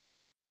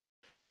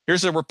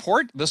 Here's a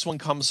report. This one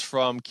comes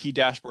from Key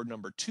Dashboard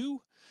number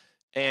 2,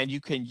 and you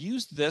can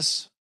use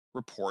this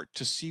report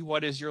to see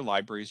what is your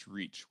library's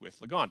reach with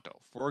Leganto.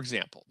 For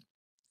example,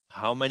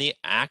 how many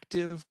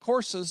active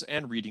courses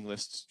and reading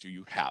lists do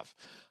you have?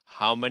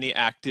 How many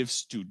active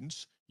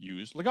students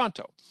use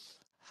Leganto?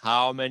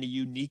 How many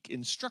unique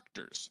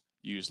instructors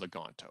use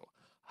Leganto?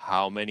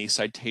 How many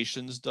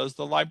citations does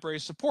the library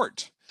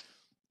support?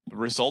 The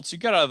results you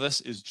get out of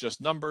this is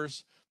just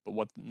numbers, but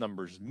what the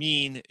numbers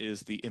mean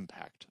is the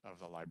impact of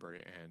the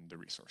library and the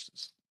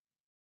resources.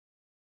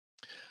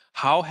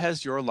 How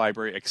has your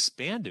library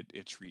expanded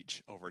its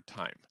reach over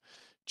time?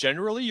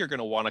 Generally, you're going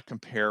to want to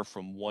compare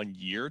from one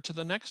year to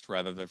the next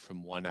rather than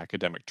from one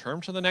academic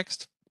term to the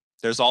next.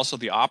 There's also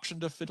the option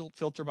to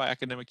filter by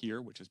academic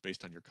year, which is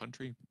based on your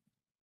country.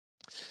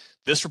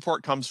 This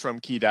report comes from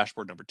Key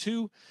Dashboard number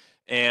 2,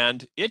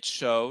 and it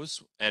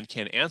shows and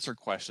can answer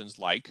questions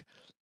like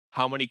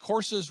how many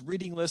courses,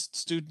 reading lists,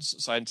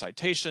 students, and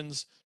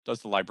citations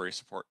does the library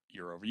support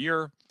year over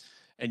year?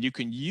 And you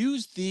can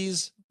use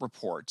these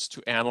reports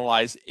to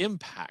analyze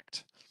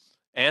impact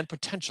and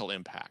potential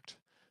impact,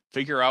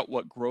 figure out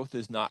what growth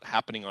is not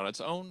happening on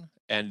its own,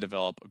 and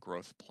develop a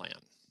growth plan.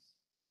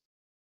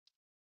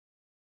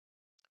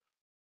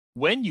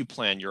 When you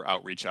plan your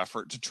outreach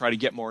effort to try to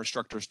get more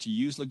instructors to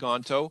use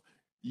Leganto,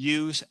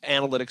 use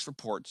analytics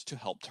reports to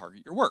help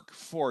target your work.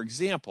 For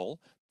example,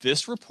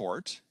 this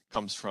report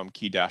comes from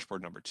Key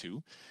Dashboard number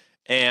 2,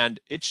 and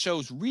it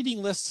shows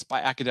reading lists by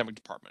academic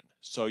department.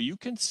 So you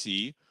can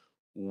see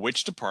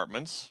which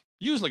departments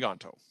use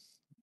Leganto.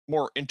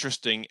 More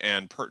interesting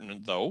and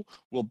pertinent, though,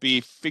 will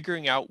be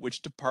figuring out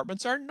which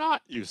departments are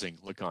not using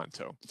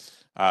Leganto.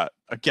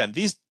 Again,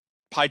 these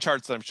pie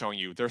charts that I'm showing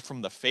you, they're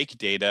from the fake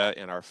data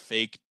in our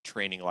fake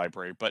training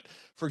library. But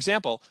for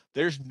example,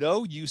 there's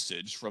no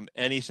usage from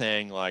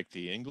anything like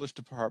the English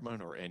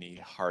department or any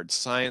hard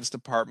science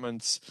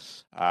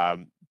departments.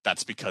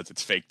 That's because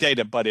it's fake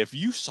data. But if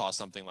you saw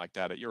something like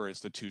that at your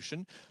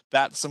institution,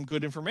 that's some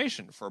good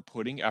information for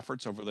putting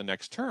efforts over the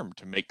next term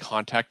to make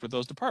contact with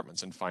those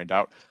departments and find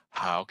out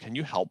how can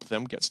you help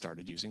them get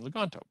started using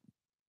Leganto.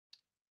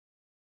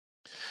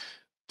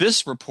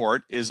 This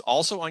report is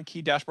also on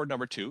Key Dashboard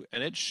number 2,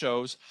 and it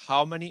shows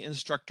how many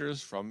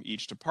instructors from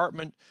each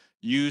department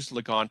used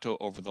Leganto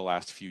over the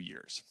last few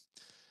years.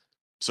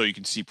 So you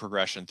can see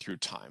progression through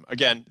time.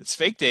 Again, it's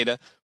fake data,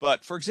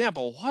 but for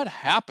example, what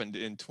happened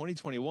in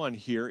 2021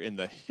 here in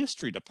the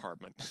history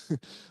department?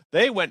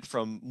 They went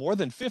from more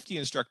than 50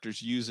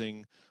 instructors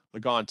using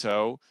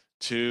Leganto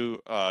to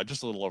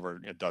just a little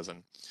over a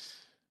dozen.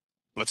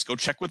 Let's go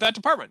check with that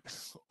department.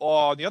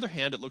 On the other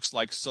hand, it looks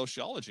like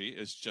sociology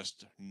is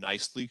just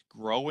nicely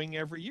growing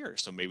every year.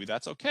 So maybe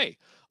that's okay.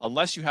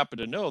 Unless you happen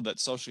to know that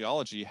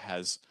sociology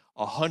has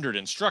 100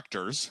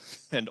 instructors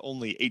and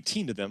only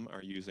 18 of them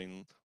are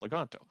using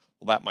Leganto.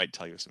 Well, that might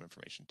tell you some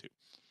information too.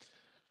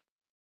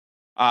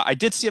 I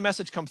did see a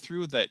message come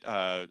through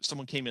that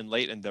someone came in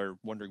late and they're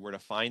wondering where to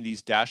find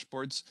these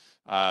dashboards.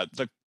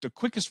 The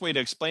quickest way to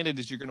explain it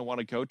is you're going to want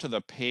to go to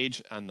the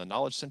page on the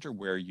Knowledge Center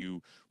where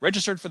you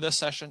registered for this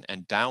session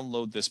and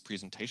download this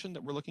presentation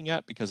that we're looking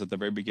at, because at the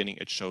very beginning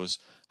it shows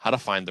how to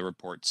find the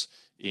reports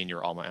in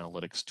your Alma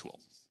Analytics tool.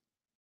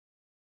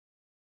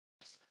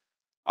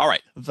 All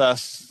right, the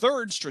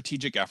third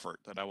strategic effort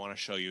that I want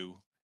to show you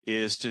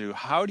is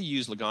how to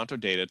use Leganto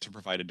data to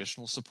provide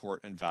additional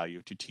support and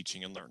value to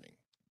teaching and learning.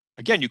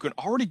 Again, you can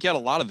already get a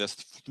lot of this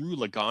through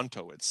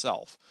Leganto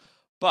itself,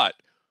 but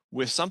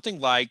with something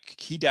like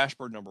Key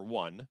Dashboard number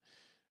 1,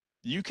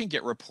 you can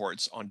get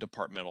reports on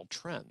departmental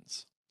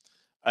trends.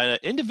 An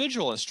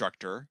individual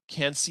instructor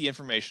can see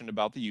information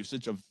about the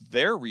usage of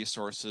their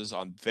resources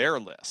on their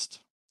list,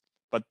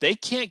 but they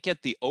can't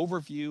get the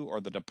overview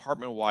or the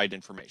department-wide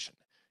information.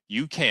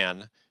 You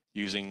can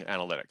using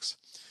analytics.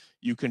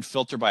 You can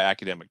filter by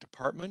academic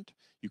department.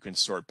 You can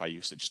sort by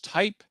usage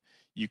type.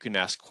 You can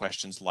ask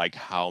questions like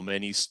how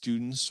many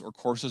students or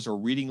courses or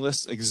reading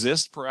lists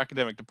exist per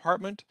academic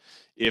department.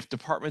 If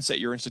departments at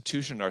your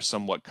institution are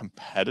somewhat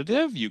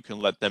competitive, you can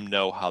let them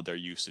know how their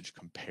usage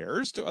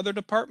compares to other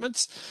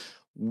departments,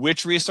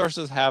 which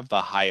resources have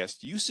the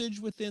highest usage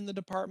within the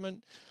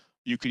department.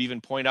 You could even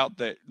point out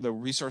that the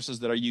resources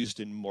that are used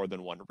in more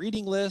than one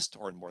reading list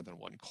or in more than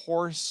one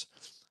course.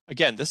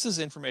 Again, this is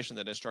information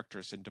that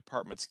instructors in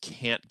departments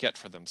can't get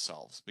for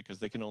themselves because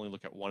they can only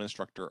look at one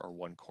instructor or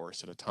one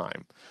course at a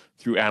time.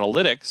 Through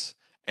analytics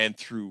and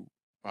through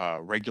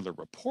regular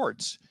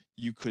reports,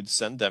 you could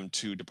send them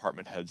to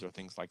department heads or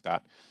things like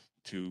that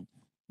to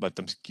let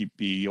them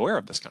be aware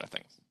of this kind of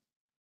thing.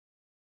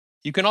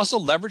 You can also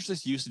leverage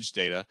this usage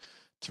data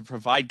to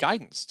provide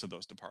guidance to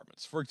those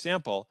departments. For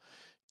example,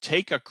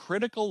 take a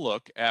critical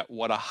look at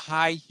what a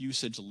high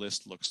usage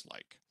list looks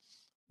like.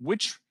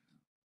 Which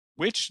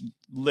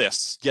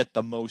lists get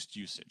the most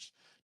usage?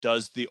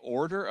 Does the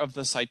order of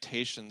the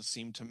citations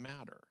seem to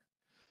matter?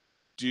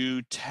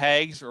 Do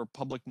tags or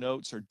public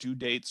notes or due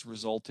dates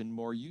result in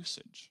more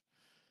usage?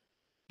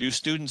 Do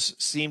students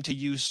seem to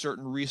use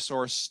certain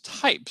resource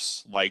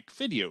types like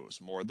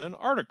videos more than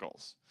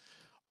articles?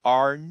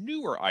 Are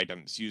newer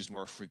items used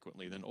more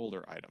frequently than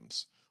older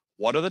items?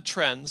 What are the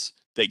trends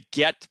that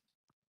get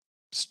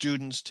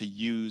students to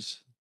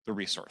use the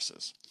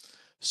resources?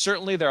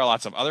 Certainly, there are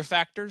lots of other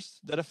factors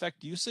that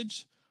affect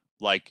usage,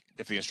 like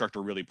if the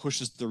instructor really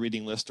pushes the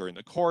reading list during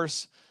the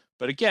course.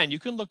 But again, you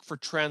can look for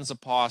trends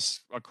across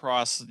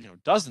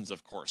dozens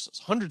of courses,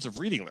 hundreds of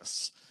reading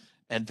lists,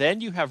 and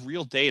then you have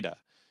real data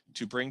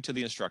to bring to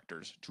the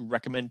instructors to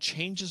recommend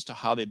changes to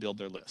how they build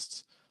their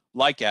lists,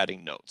 like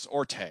adding notes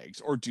or tags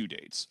or due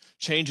dates,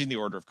 changing the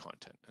order of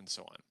content, and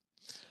so on.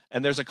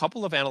 And there's a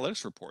couple of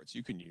analytics reports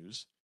you can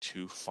use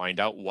to find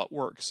out what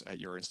works at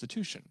your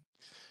institution.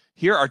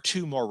 Here are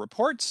 2 more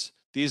reports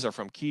These are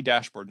from key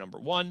dashboard number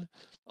 1.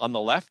 On the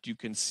left, you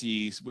can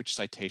see which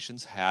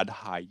citations had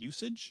high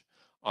usage.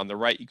 On the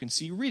right, you can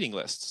see reading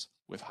lists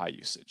with high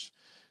usage.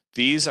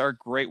 These are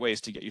great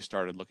ways to get you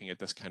started looking at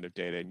this kind of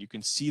data, and you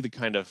can see the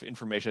kind of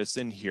information that's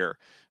in here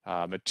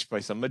by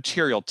some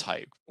material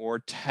type or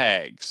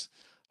tags,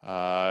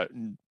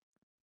 the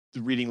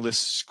reading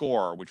list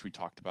score, which we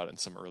talked about in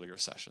some earlier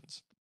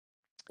sessions.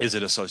 Is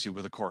it associated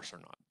with a course or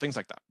not? Things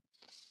like that.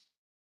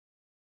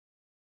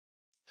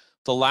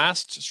 The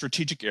last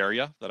strategic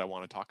area that I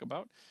want to talk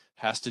about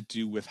has to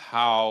do with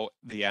how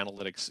the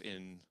analytics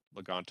in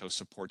Leganto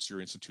supports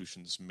your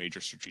institution's major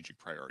strategic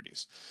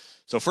priorities.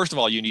 So first of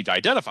all, you need to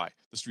identify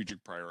the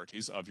strategic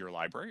priorities of your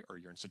library or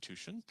your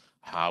institution.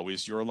 How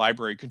is your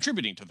library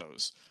contributing to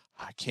those?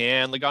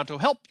 Can Leganto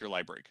help your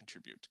library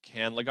contribute?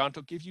 Can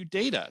Leganto give you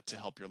data to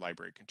help your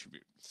library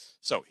contribute?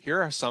 So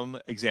here are some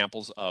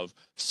examples of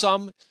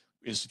some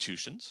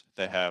institutions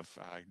that have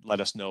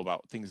let us know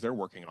about things they're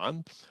working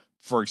on.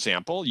 For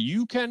example,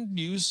 you can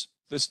use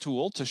this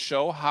tool to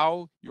show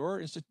how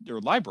your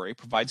library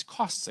provides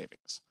cost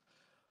savings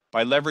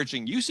by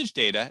leveraging usage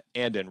data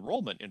and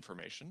enrollment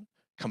information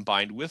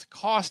combined with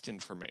cost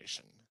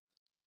information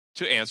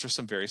to answer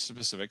some very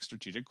specific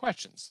strategic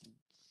questions.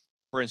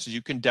 For instance,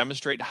 you can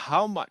demonstrate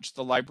how much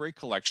the library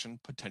collection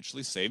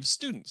potentially saves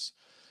students.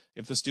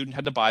 If the student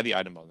had to buy the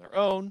item on their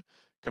own,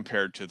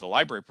 compared to the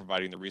library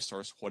providing the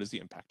resource, what is the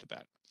impact of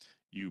that?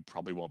 You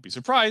probably won't be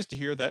surprised to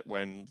hear that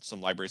when some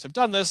libraries have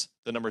done this,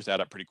 the numbers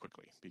add up pretty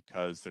quickly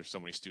because there's so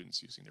many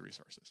students using the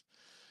resources.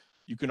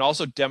 You can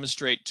also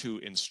demonstrate to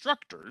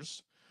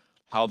instructors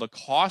how the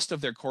cost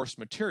of their course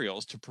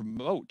materials to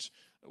promote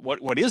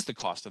what is the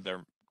cost of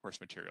their course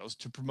materials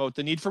to promote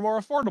the need for more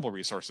affordable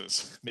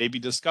resources, maybe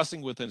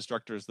discussing with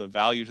instructors the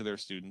value to their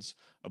students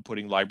of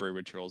putting library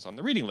materials on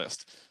the reading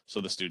list so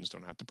the students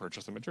don't have to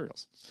purchase the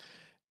materials.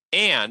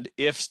 And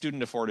if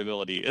student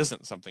affordability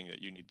isn't something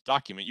that you need to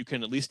document, you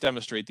can at least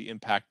demonstrate the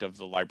impact of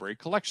the library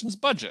collections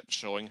budget,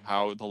 showing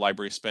how the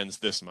library spends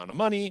this amount of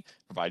money,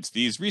 provides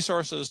these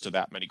resources to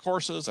that many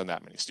courses and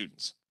that many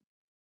students.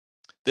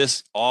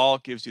 This all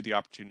gives you the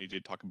opportunity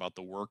to talk about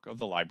the work of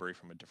the library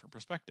from a different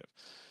perspective.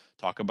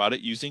 Talk about it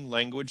using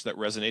language that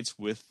resonates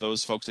with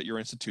those folks at your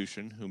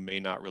institution who may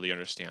not really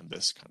understand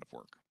this kind of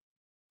work.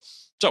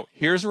 So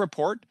here's a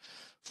report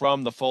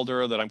from the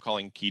folder that I'm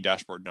calling key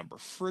dashboard number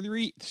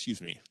 3,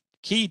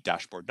 key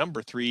dashboard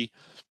number 3.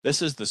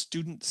 This is the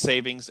student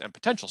savings and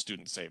potential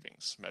student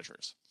savings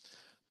measures.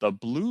 The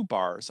blue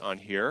bars on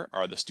here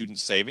are the student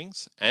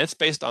savings, and it's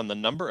based on the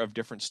number of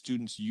different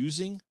students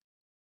using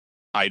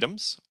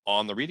items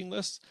on the reading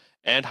list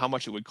and how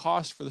much it would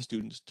cost for the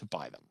students to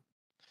buy them.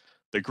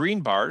 The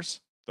green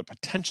bars, the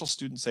potential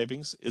student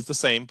savings, is the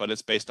same, but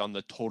it's based on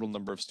the total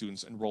number of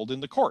students enrolled in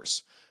the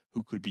course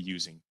who could be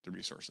using the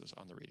resources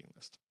on the reading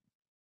list.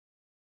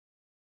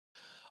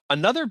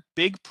 Another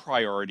big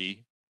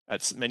priority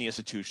at many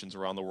institutions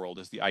around the world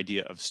is the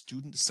idea of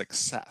student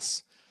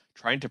success,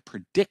 trying to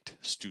predict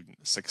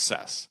student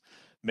success.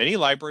 Many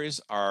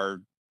libraries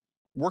are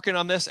working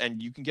on this,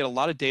 and you can get a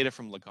lot of data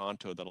from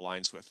Leganto that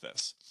aligns with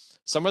this.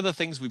 Some of the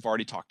things we've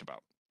already talked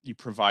about. You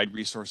provide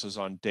resources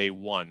on day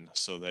 1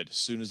 so that as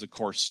soon as the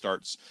course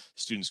starts,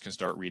 students can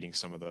start reading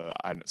some of the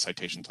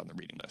citations on the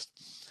reading list.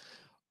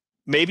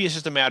 Maybe it's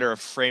just a matter of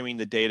framing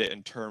the data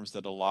in terms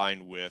that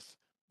align with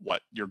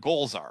what your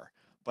goals are.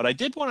 But I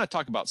did want to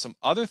talk about some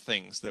other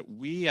things that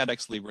we at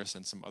Ex Libris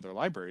and some other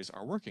libraries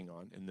are working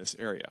on in this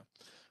area.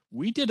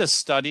 We did a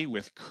study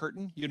with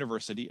Curtin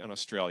University in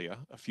Australia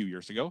a few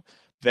years ago.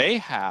 They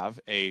have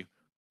a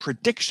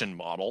prediction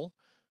model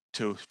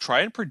to try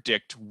and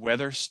predict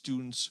whether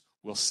students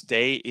will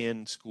stay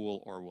in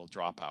school or will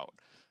drop out.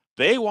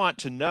 They want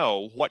to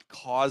know what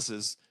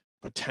causes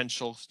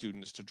potential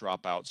students to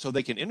drop out so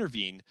they can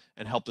intervene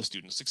and help the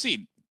students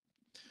succeed.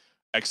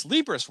 Ex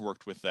Libris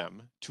worked with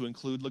them to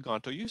include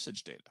Leganto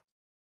usage data.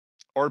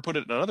 Or to put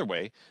it another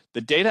way,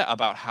 the data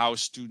about how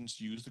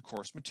students use the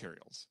course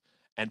materials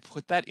and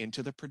put that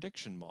into the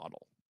prediction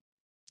model.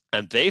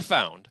 And they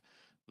found,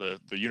 the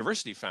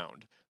university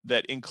found,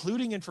 that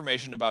including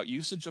information about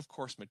usage of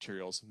course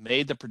materials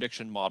made the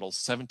prediction models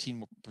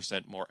 17%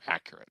 more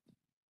accurate.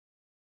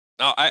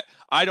 Now,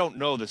 I don't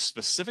know the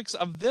specifics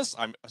of this.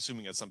 I'm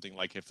assuming it's something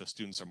like if the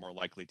students are more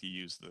likely to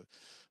use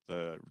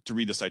to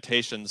read the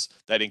citations,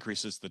 that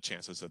increases the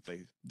chances that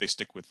they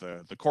stick with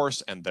the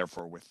course and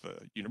therefore with the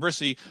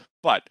university.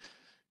 But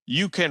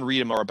you can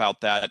read more about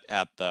that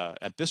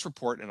at this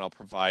report, and I'll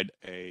provide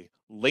a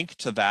link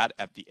to that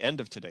at the end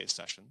of today's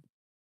session.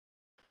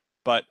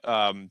 But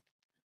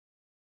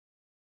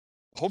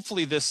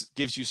hopefully this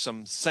gives you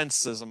some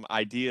senses, some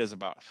ideas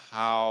about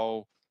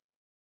how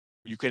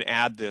you can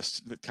add this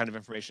kind of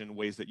information in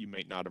ways that you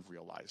may not have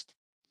realized.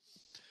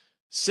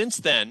 Since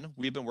then,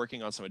 we've been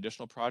working on some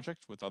additional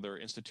projects with other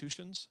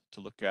institutions to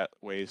look at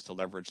ways to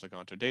leverage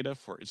Leganto data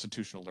for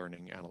institutional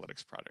learning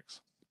analytics projects.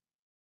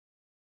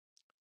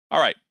 All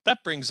right,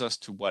 that brings us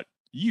to what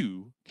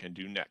you can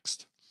do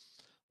next.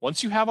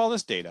 Once you have all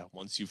this data,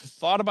 once you've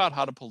thought about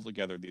how to pull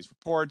together these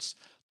reports,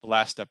 the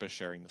last step is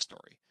sharing the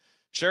story.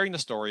 sharing the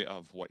story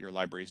of what your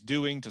library is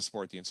doing to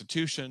support the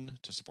institution,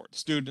 to support the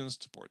students,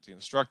 to support the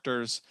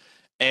instructors,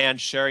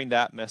 and sharing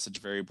that message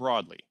very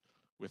broadly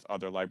with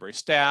other library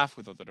staff,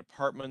 with other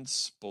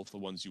departments, both the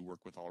ones you work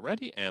with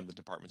already and the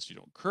departments you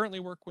don't currently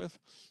work with,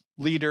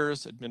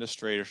 leaders,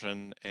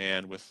 administration,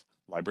 and with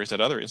libraries at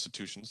other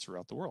institutions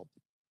throughout the world.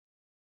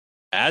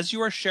 As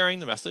you are sharing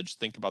the message,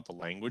 think about the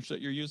language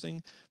that you're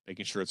using,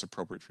 making sure it's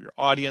appropriate for your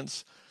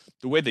audience.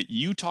 The way that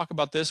you talk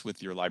about this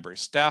with your library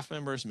staff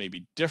members may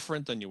be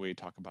different than the way you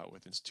talk about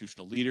with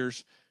institutional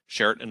leaders.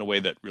 Share it in a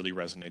way that really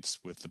resonates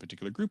with the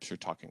particular groups you're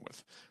talking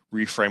with,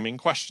 reframing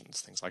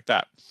questions, things like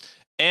that.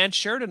 And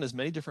share it in as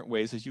many different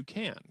ways as you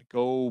can.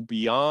 Go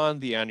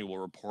beyond the annual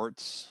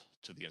reports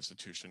to the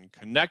institution,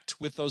 connect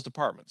with those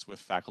departments, with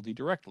faculty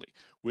directly,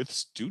 with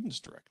students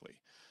directly,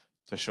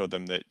 to show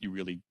them that you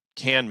really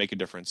can make a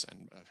difference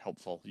and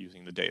helpful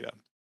using the data.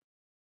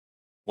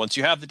 Once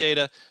you have the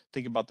data,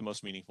 think about the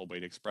most meaningful way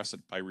to express it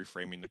by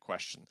reframing the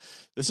question.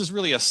 This is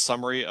really a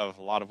summary of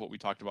a lot of what we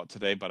talked about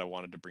today, but I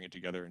wanted to bring it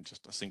together in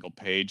just a single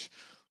page.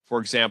 For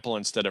example,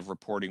 instead of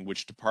reporting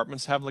which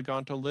departments have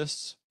Leganto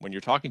lists, when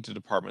you're talking to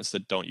departments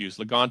that don't use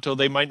Leganto,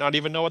 they might not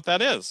even know what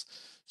that is.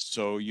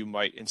 So you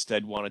might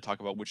instead want to talk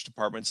about which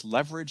departments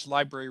leverage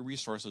library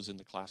resources in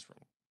the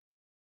classroom.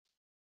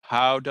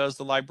 How does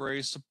the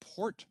library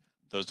support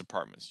those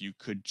departments? You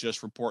could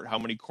just report how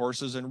many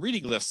courses and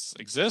reading lists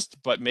exist,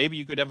 but maybe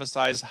you could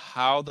emphasize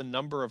how the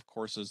number of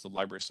courses the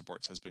library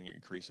supports has been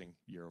increasing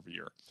year over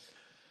year.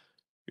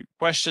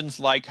 Questions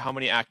like how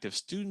many active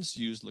students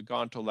used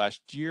Leganto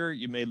last year,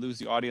 you may lose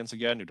the audience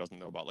again who doesn't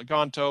know about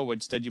Leganto.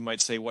 Instead, you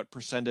might say what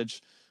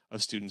percentage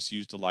of students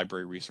used the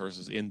library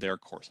resources in their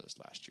courses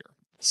last year.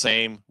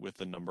 Same with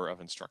the number of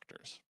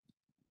instructors.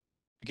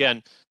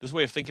 Again, this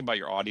way of thinking about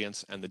your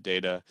audience and the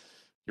data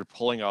you're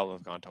pulling out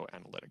of Leganto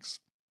analytics.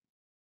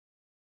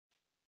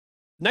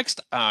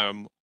 Next,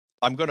 I'm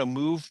going to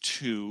move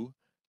to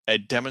a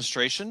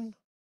demonstration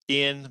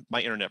in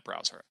my internet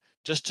browser,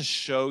 just to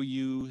show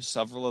you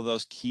several of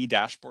those key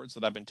dashboards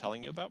that I've been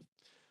telling you about.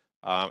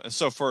 And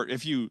so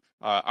if you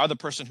are the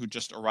person who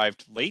just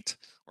arrived late,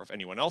 or if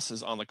anyone else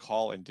is on the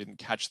call and didn't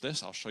catch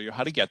this, I'll show you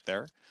how to get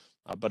there.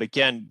 But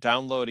again,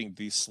 downloading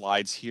these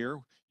slides here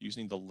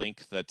using the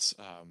link that's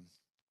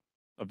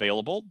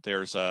available,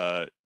 there's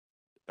a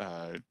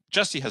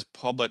Jesse has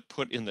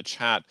put in the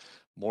chat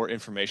more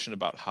information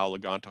about how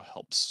Leganto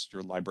helps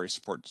your library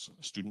support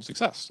student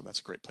success. So that's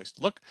a great place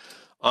to look.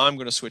 I'm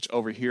going to switch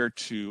over here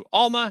to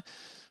Alma,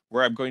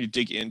 where I'm going to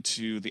dig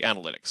into the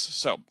analytics.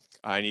 So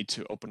I need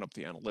to open up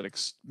the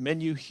analytics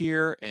menu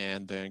here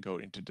and then go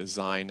into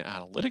design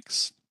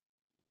analytics.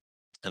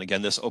 And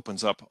again, this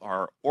opens up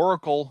our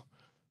Oracle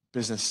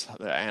business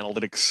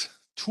analytics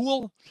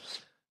tool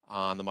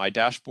on the My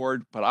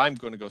Dashboard, but I'm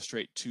going to go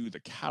straight to the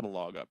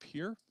catalog up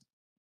here.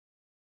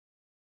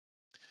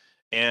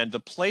 And the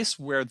place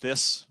where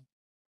this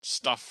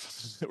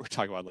stuff that we're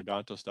talking about,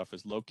 Leganto stuff,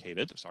 is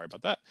located, sorry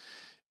about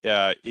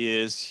that,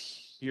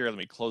 is here. Let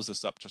me close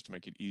this up just to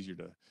make it easier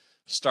to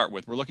start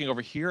with. We're looking over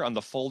here on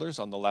the folders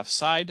on the left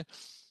side.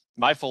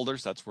 My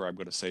folders, that's where I'm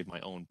going to save my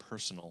own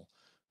personal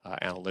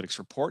analytics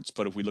reports.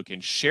 But if we look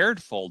in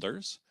shared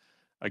folders,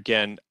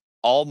 again,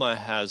 Alma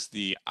has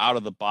the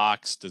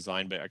out-of-the-box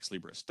designed by Ex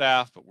Libris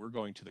staff, but we're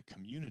going to the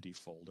community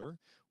folder.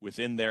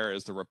 Within there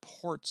is the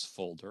reports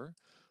folder.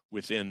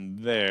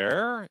 Within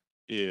there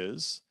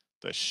is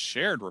the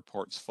shared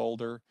reports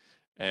folder.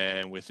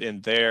 And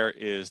within there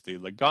is the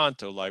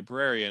Leganto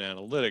Librarian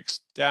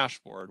Analytics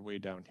dashboard way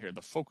down here,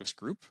 the focus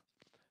group.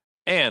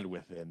 And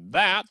within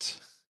that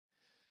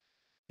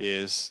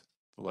is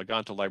the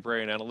Leganto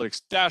Librarian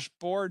Analytics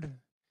dashboard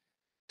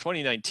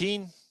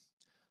 2019.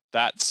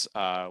 That's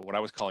what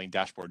I was calling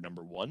dashboard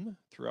number 1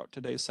 throughout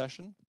today's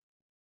session.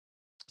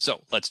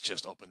 So let's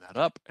just open that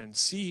up and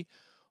see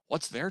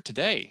what's there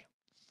today.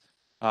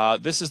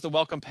 This is the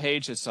welcome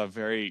page. It's a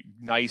very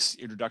nice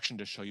introduction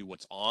to show you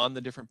what's on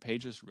the different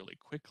pages really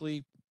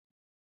quickly.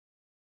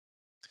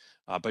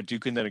 But you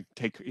can then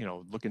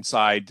look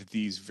inside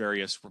these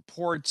various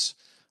reports.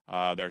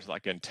 There's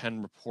like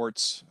 10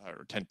 reports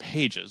or 10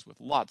 pages with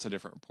lots of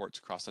different reports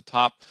across the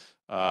top,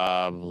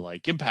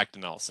 like impact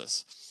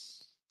analysis.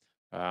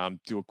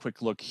 Do a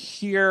quick look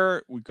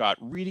here. We've got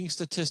reading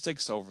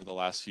statistics over the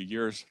last few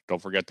years.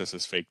 Don't forget, this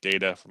is fake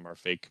data from our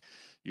fake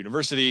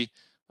university.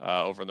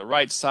 Over on the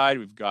right side,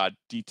 we've got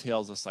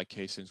details of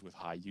citations with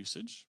high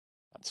usage.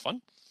 That's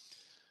fun.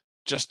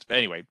 Just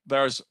anyway,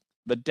 the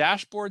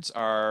dashboards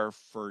are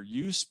for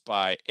use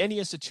by any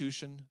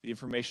institution. The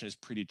information is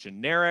pretty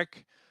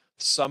generic.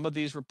 Some of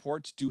these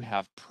reports do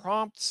have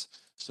prompts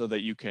so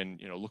that you can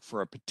look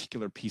for a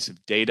particular piece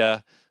of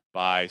data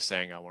by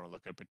saying, I want to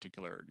look at a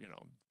particular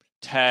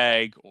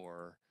tag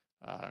or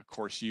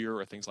course year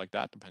or things like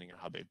that, depending on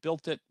how they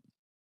built it.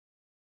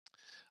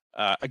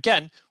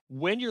 Again,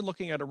 when you're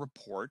looking at a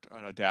report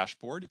on a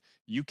dashboard,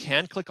 you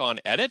can click on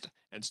edit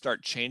and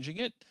start changing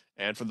it.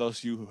 And for those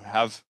of you who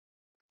have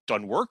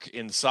done work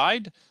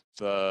inside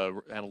the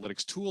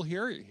analytics tool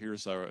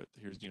here's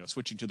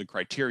switching to the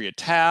criteria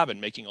tab and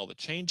making all the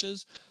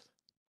changes.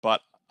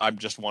 But I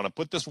just want to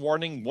put this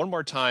warning one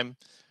more time.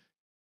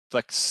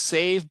 The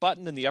save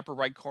button in the upper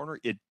right corner,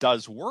 it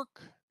does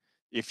work.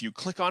 If you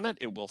click on it,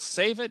 it will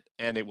save it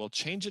and it will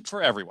change it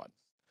for everyone.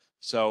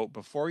 So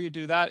before you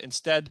do that,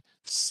 instead,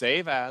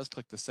 save as,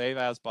 click the Save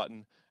As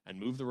button and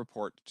move the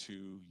report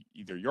to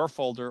either your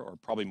folder or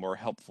probably more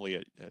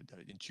helpfully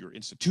into your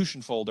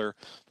institution folder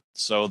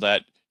so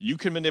that you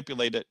can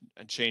manipulate it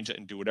and change it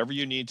and do whatever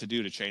you need to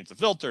do to change the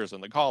filters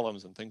and the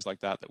columns and things like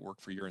that that work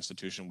for your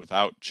institution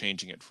without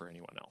changing it for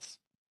anyone else.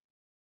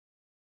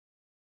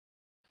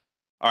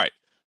 All right,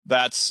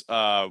 that's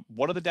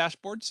one of the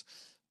dashboards.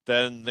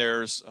 Then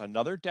there's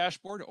another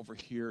dashboard over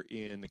here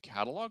in the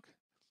catalog.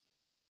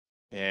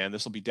 And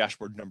this will be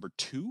dashboard number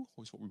 2,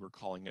 was what we were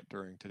calling it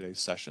during today's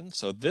session.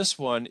 So this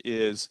one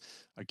is,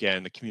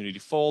 again, the community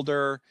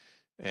folder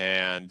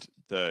and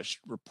the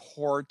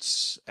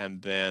reports,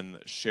 and then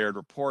shared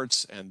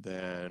reports, and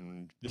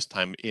then this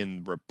time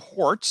in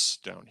reports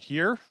down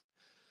here.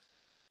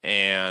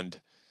 And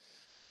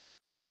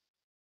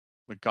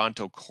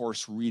Leganto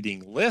course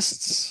reading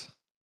lists.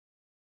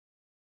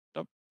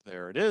 Oh,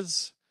 there it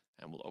is.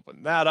 And we'll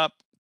open that up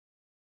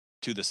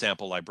to the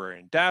sample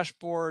librarian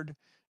dashboard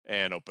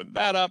and open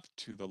that up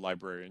to the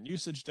librarian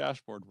usage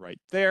dashboard right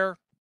there.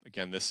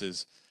 Again, this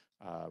is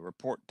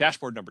report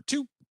dashboard number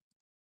 2.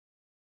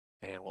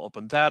 And we'll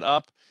open that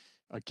up.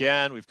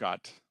 Again, we've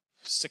got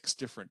 6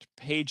 different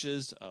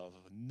pages of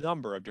a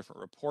number of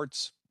different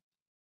reports,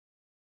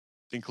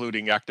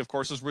 including active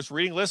courses with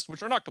reading lists,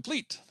 which are not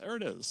complete. There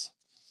it is.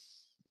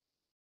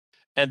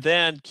 And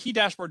then key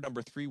dashboard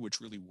number 3,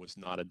 which really was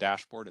not a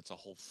dashboard, it's a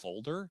whole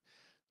folder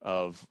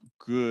of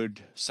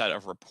good set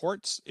of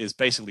reports, is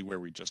basically where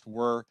we just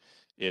were.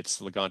 It's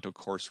Leganto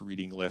course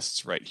reading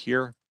lists right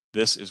here.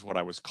 This is what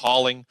I was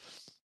calling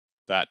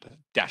that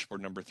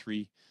dashboard number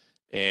 3.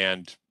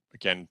 And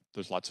again,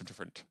 there's lots of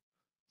different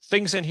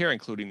things in here,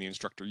 including the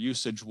instructor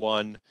usage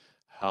one,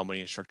 how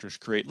many instructors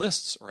create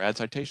lists or add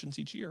citations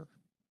each year,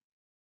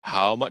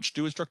 how much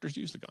do instructors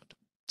use Leganto.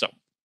 So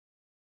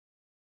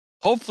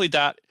hopefully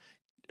that,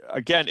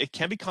 again, it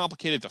can be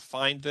complicated to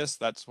find this.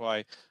 That's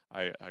why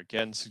I,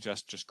 again,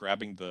 suggest just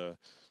grabbing the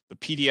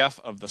PDF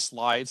of the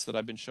slides that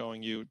I've been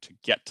showing you to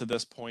get to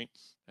this point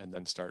and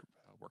then start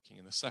working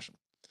in this session.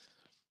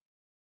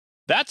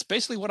 That's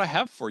basically what I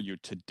have for you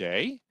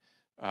today.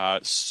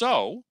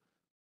 So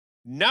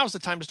now's the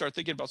time to start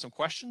thinking about some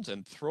questions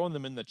and throwing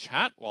them in the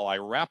chat while I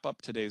wrap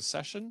up today's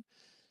session.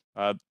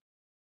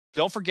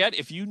 Don't forget,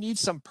 if you need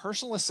some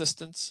personal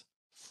assistance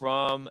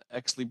from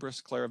Ex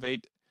Libris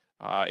Clarivate,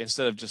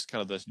 instead of just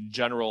kind of this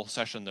general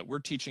session that we're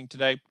teaching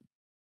today,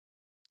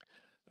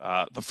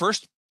 the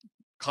first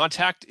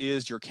contact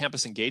is your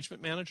campus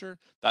engagement manager.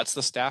 That's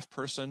the staff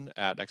person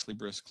at Ex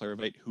Libris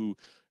Clarivate who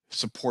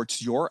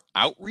supports your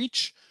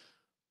outreach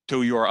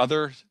to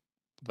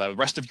the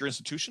rest of your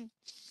institution.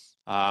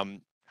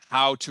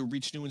 How to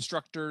reach new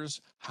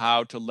instructors,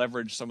 how to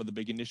leverage some of the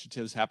big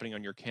initiatives happening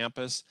on your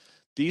campus.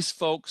 These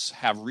folks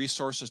have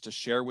resources to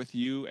share with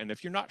you. And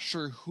if you're not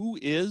sure who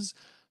is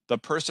the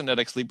person at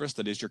Ex Libris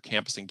that is your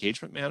campus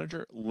engagement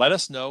manager, let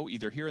us know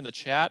either here in the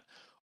chat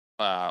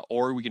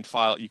or you can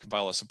file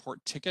a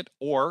support ticket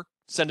or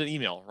send an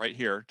email right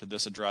here to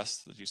this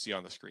address that you see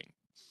on the screen.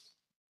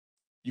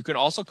 You can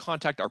also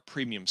contact our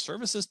premium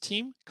services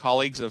team,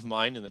 colleagues of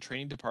mine in the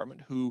training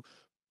department who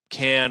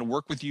can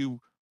work with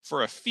you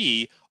for a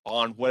fee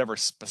on whatever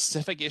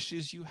specific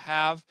issues you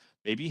have,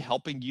 maybe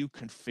helping you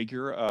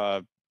configure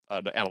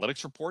an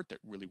analytics report that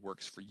really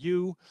works for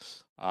you,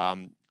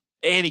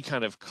 any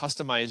kind of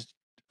customized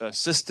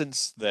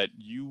assistance that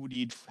you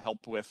need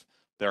help with,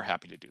 they're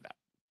happy to do that.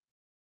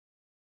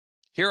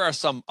 Here are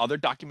some other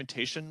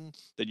documentation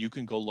that you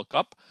can go look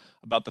up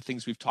about the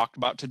things we've talked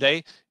about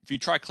today. If you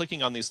try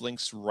clicking on these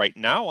links right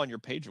now on your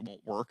page, it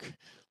won't work.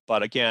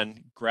 But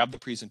again, grab the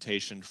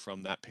presentation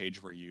from that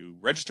page where you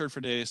registered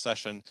for today's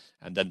session,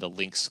 and then the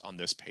links on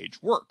this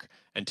page work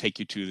and take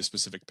you to the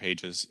specific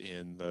pages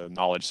in the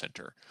Knowledge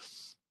Center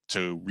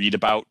to read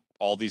about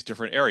all these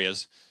different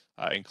areas,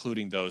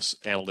 including those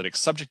analytics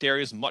subject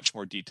areas, much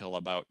more detail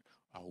about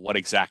what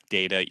exact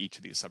data each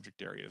of these subject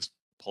areas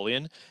pull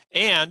in,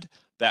 and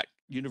that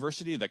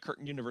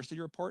Curtin University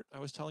report I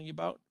was telling you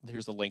about,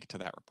 here's the link to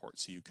that report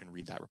so you can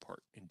read that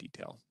report in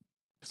detail,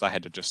 because I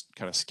had to just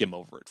kind of skim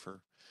over it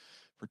for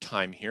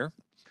time here.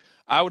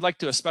 I would like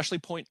to especially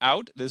point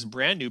out this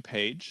brand new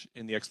page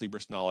in the Ex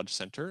Libris Knowledge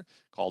Center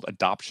called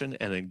Adoption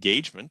and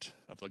Engagement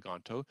of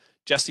Leganto.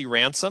 Jesse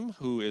Ransom,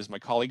 who is my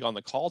colleague on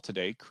the call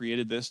today,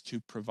 created this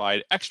to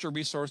provide extra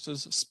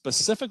resources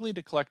specifically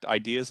to collect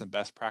ideas and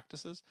best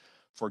practices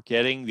for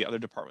getting the other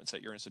departments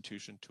at your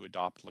institution to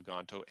adopt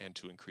Leganto and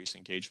to increase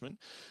engagement.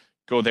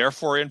 Go there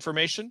for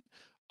information.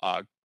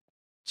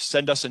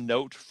 Send us a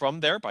note from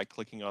there by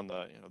clicking on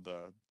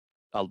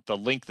the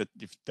link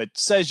that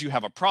says you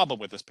have a problem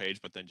with this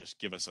page, but then just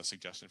give us a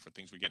suggestion for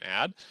things we can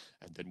add,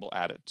 and then we'll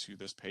add it to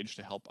this page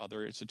to help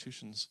other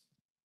institutions.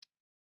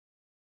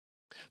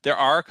 There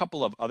are a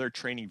couple of other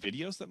training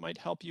videos that might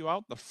help you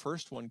out. The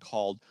first one,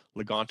 called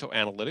Leganto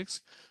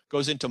Analytics,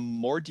 goes into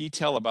more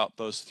detail about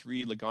those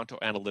 3 Leganto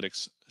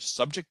Analytics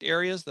subject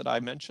areas that I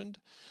mentioned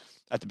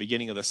at the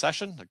beginning of the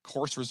session: the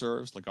course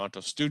reserves,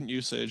 Leganto student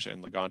usage,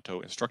 and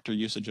Leganto instructor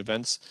usage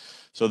events.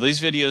 So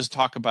these videos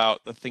talk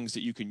about the things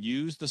that you can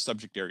use the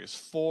subject areas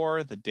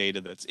for, the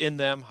data that's in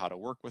them, how to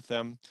work with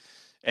them.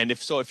 And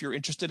if you're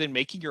interested in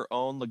making your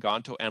own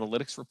Leganto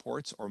analytics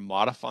reports or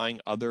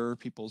modifying other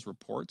people's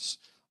reports,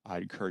 I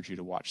encourage you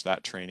to watch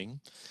that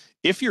training.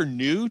 If you're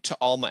new to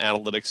Alma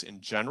Analytics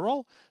in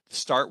general,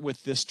 start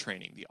with this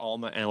training, the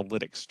Alma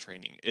Analytics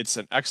training. It's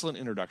an excellent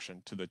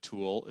introduction to the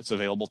tool. It's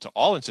available to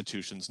all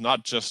institutions,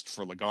 not just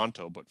for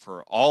Leganto, but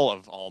for all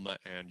of Alma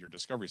and your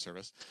Discovery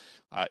service.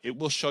 It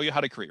will show you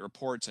how to create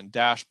reports and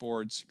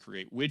dashboards,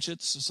 create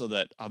widgets so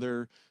that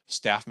other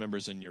staff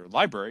members in your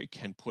library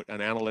can put an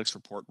analytics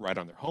report right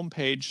on their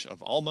homepage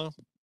of Alma,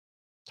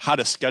 how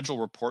to schedule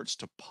reports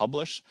to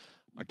publish,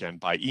 again,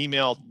 by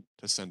email,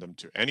 to send them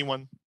to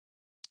anyone,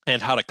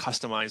 and how to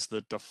customize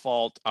the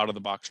default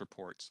out-of-the-box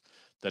reports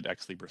that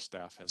Ex Libris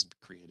staff has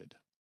created.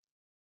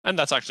 And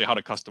that's actually how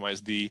to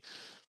customize the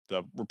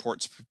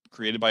reports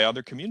created by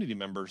other community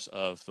members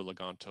of the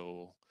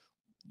Leganto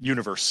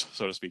universe,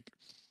 so to speak.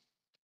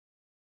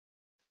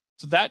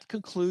 So that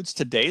concludes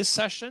today's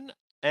session,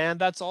 and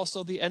that's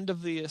also the end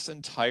of this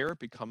entire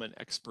Become an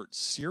Expert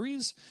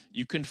series.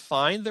 You can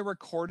find the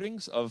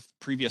recordings of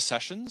previous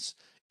sessions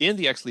in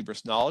the Ex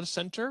Libris Knowledge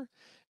Center,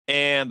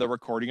 and the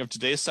recording of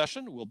today's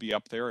session will be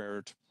up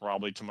there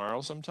probably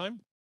tomorrow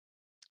sometime.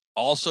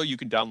 Also, you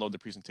can download the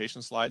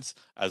presentation slides,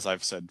 as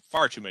I've said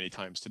far too many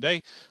times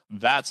today.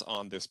 That's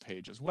on this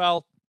page as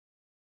well.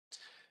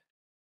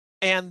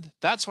 And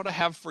that's what I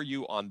have for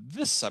you on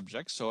this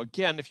subject. So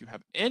again, if you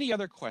have any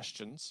other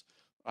questions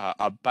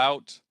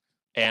about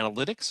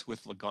analytics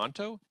with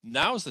Leganto,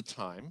 now's the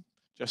time.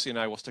 Jesse and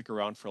I will stick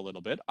around for a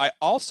little bit. I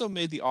also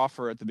made the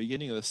offer at the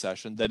beginning of the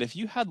session that if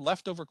you had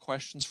leftover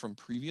questions from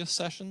previous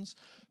sessions,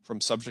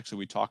 from subjects that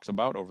we talked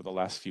about over the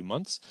last few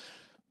months,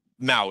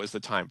 now is the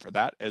time for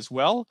that as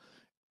well.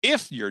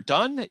 If you're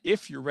done,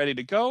 if you're ready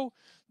to go,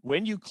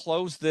 when you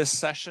close this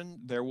session,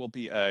 there will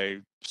be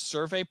a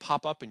survey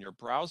pop up in your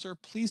browser.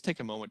 Please take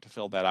a moment to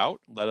fill that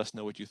out. Let us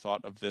know what you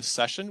thought of this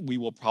session. We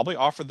will probably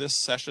offer this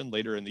session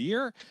later in the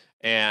year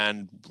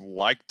and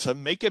like to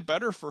make it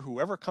better for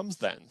whoever comes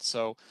then.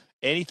 So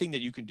anything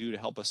that you can do to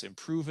help us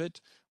improve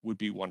it would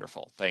be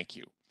wonderful. Thank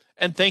you.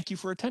 And thank you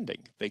for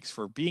attending. Thanks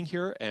for being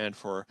here and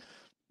for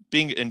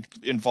being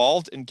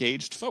involved,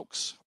 engaged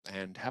folks.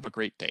 And have a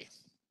great day.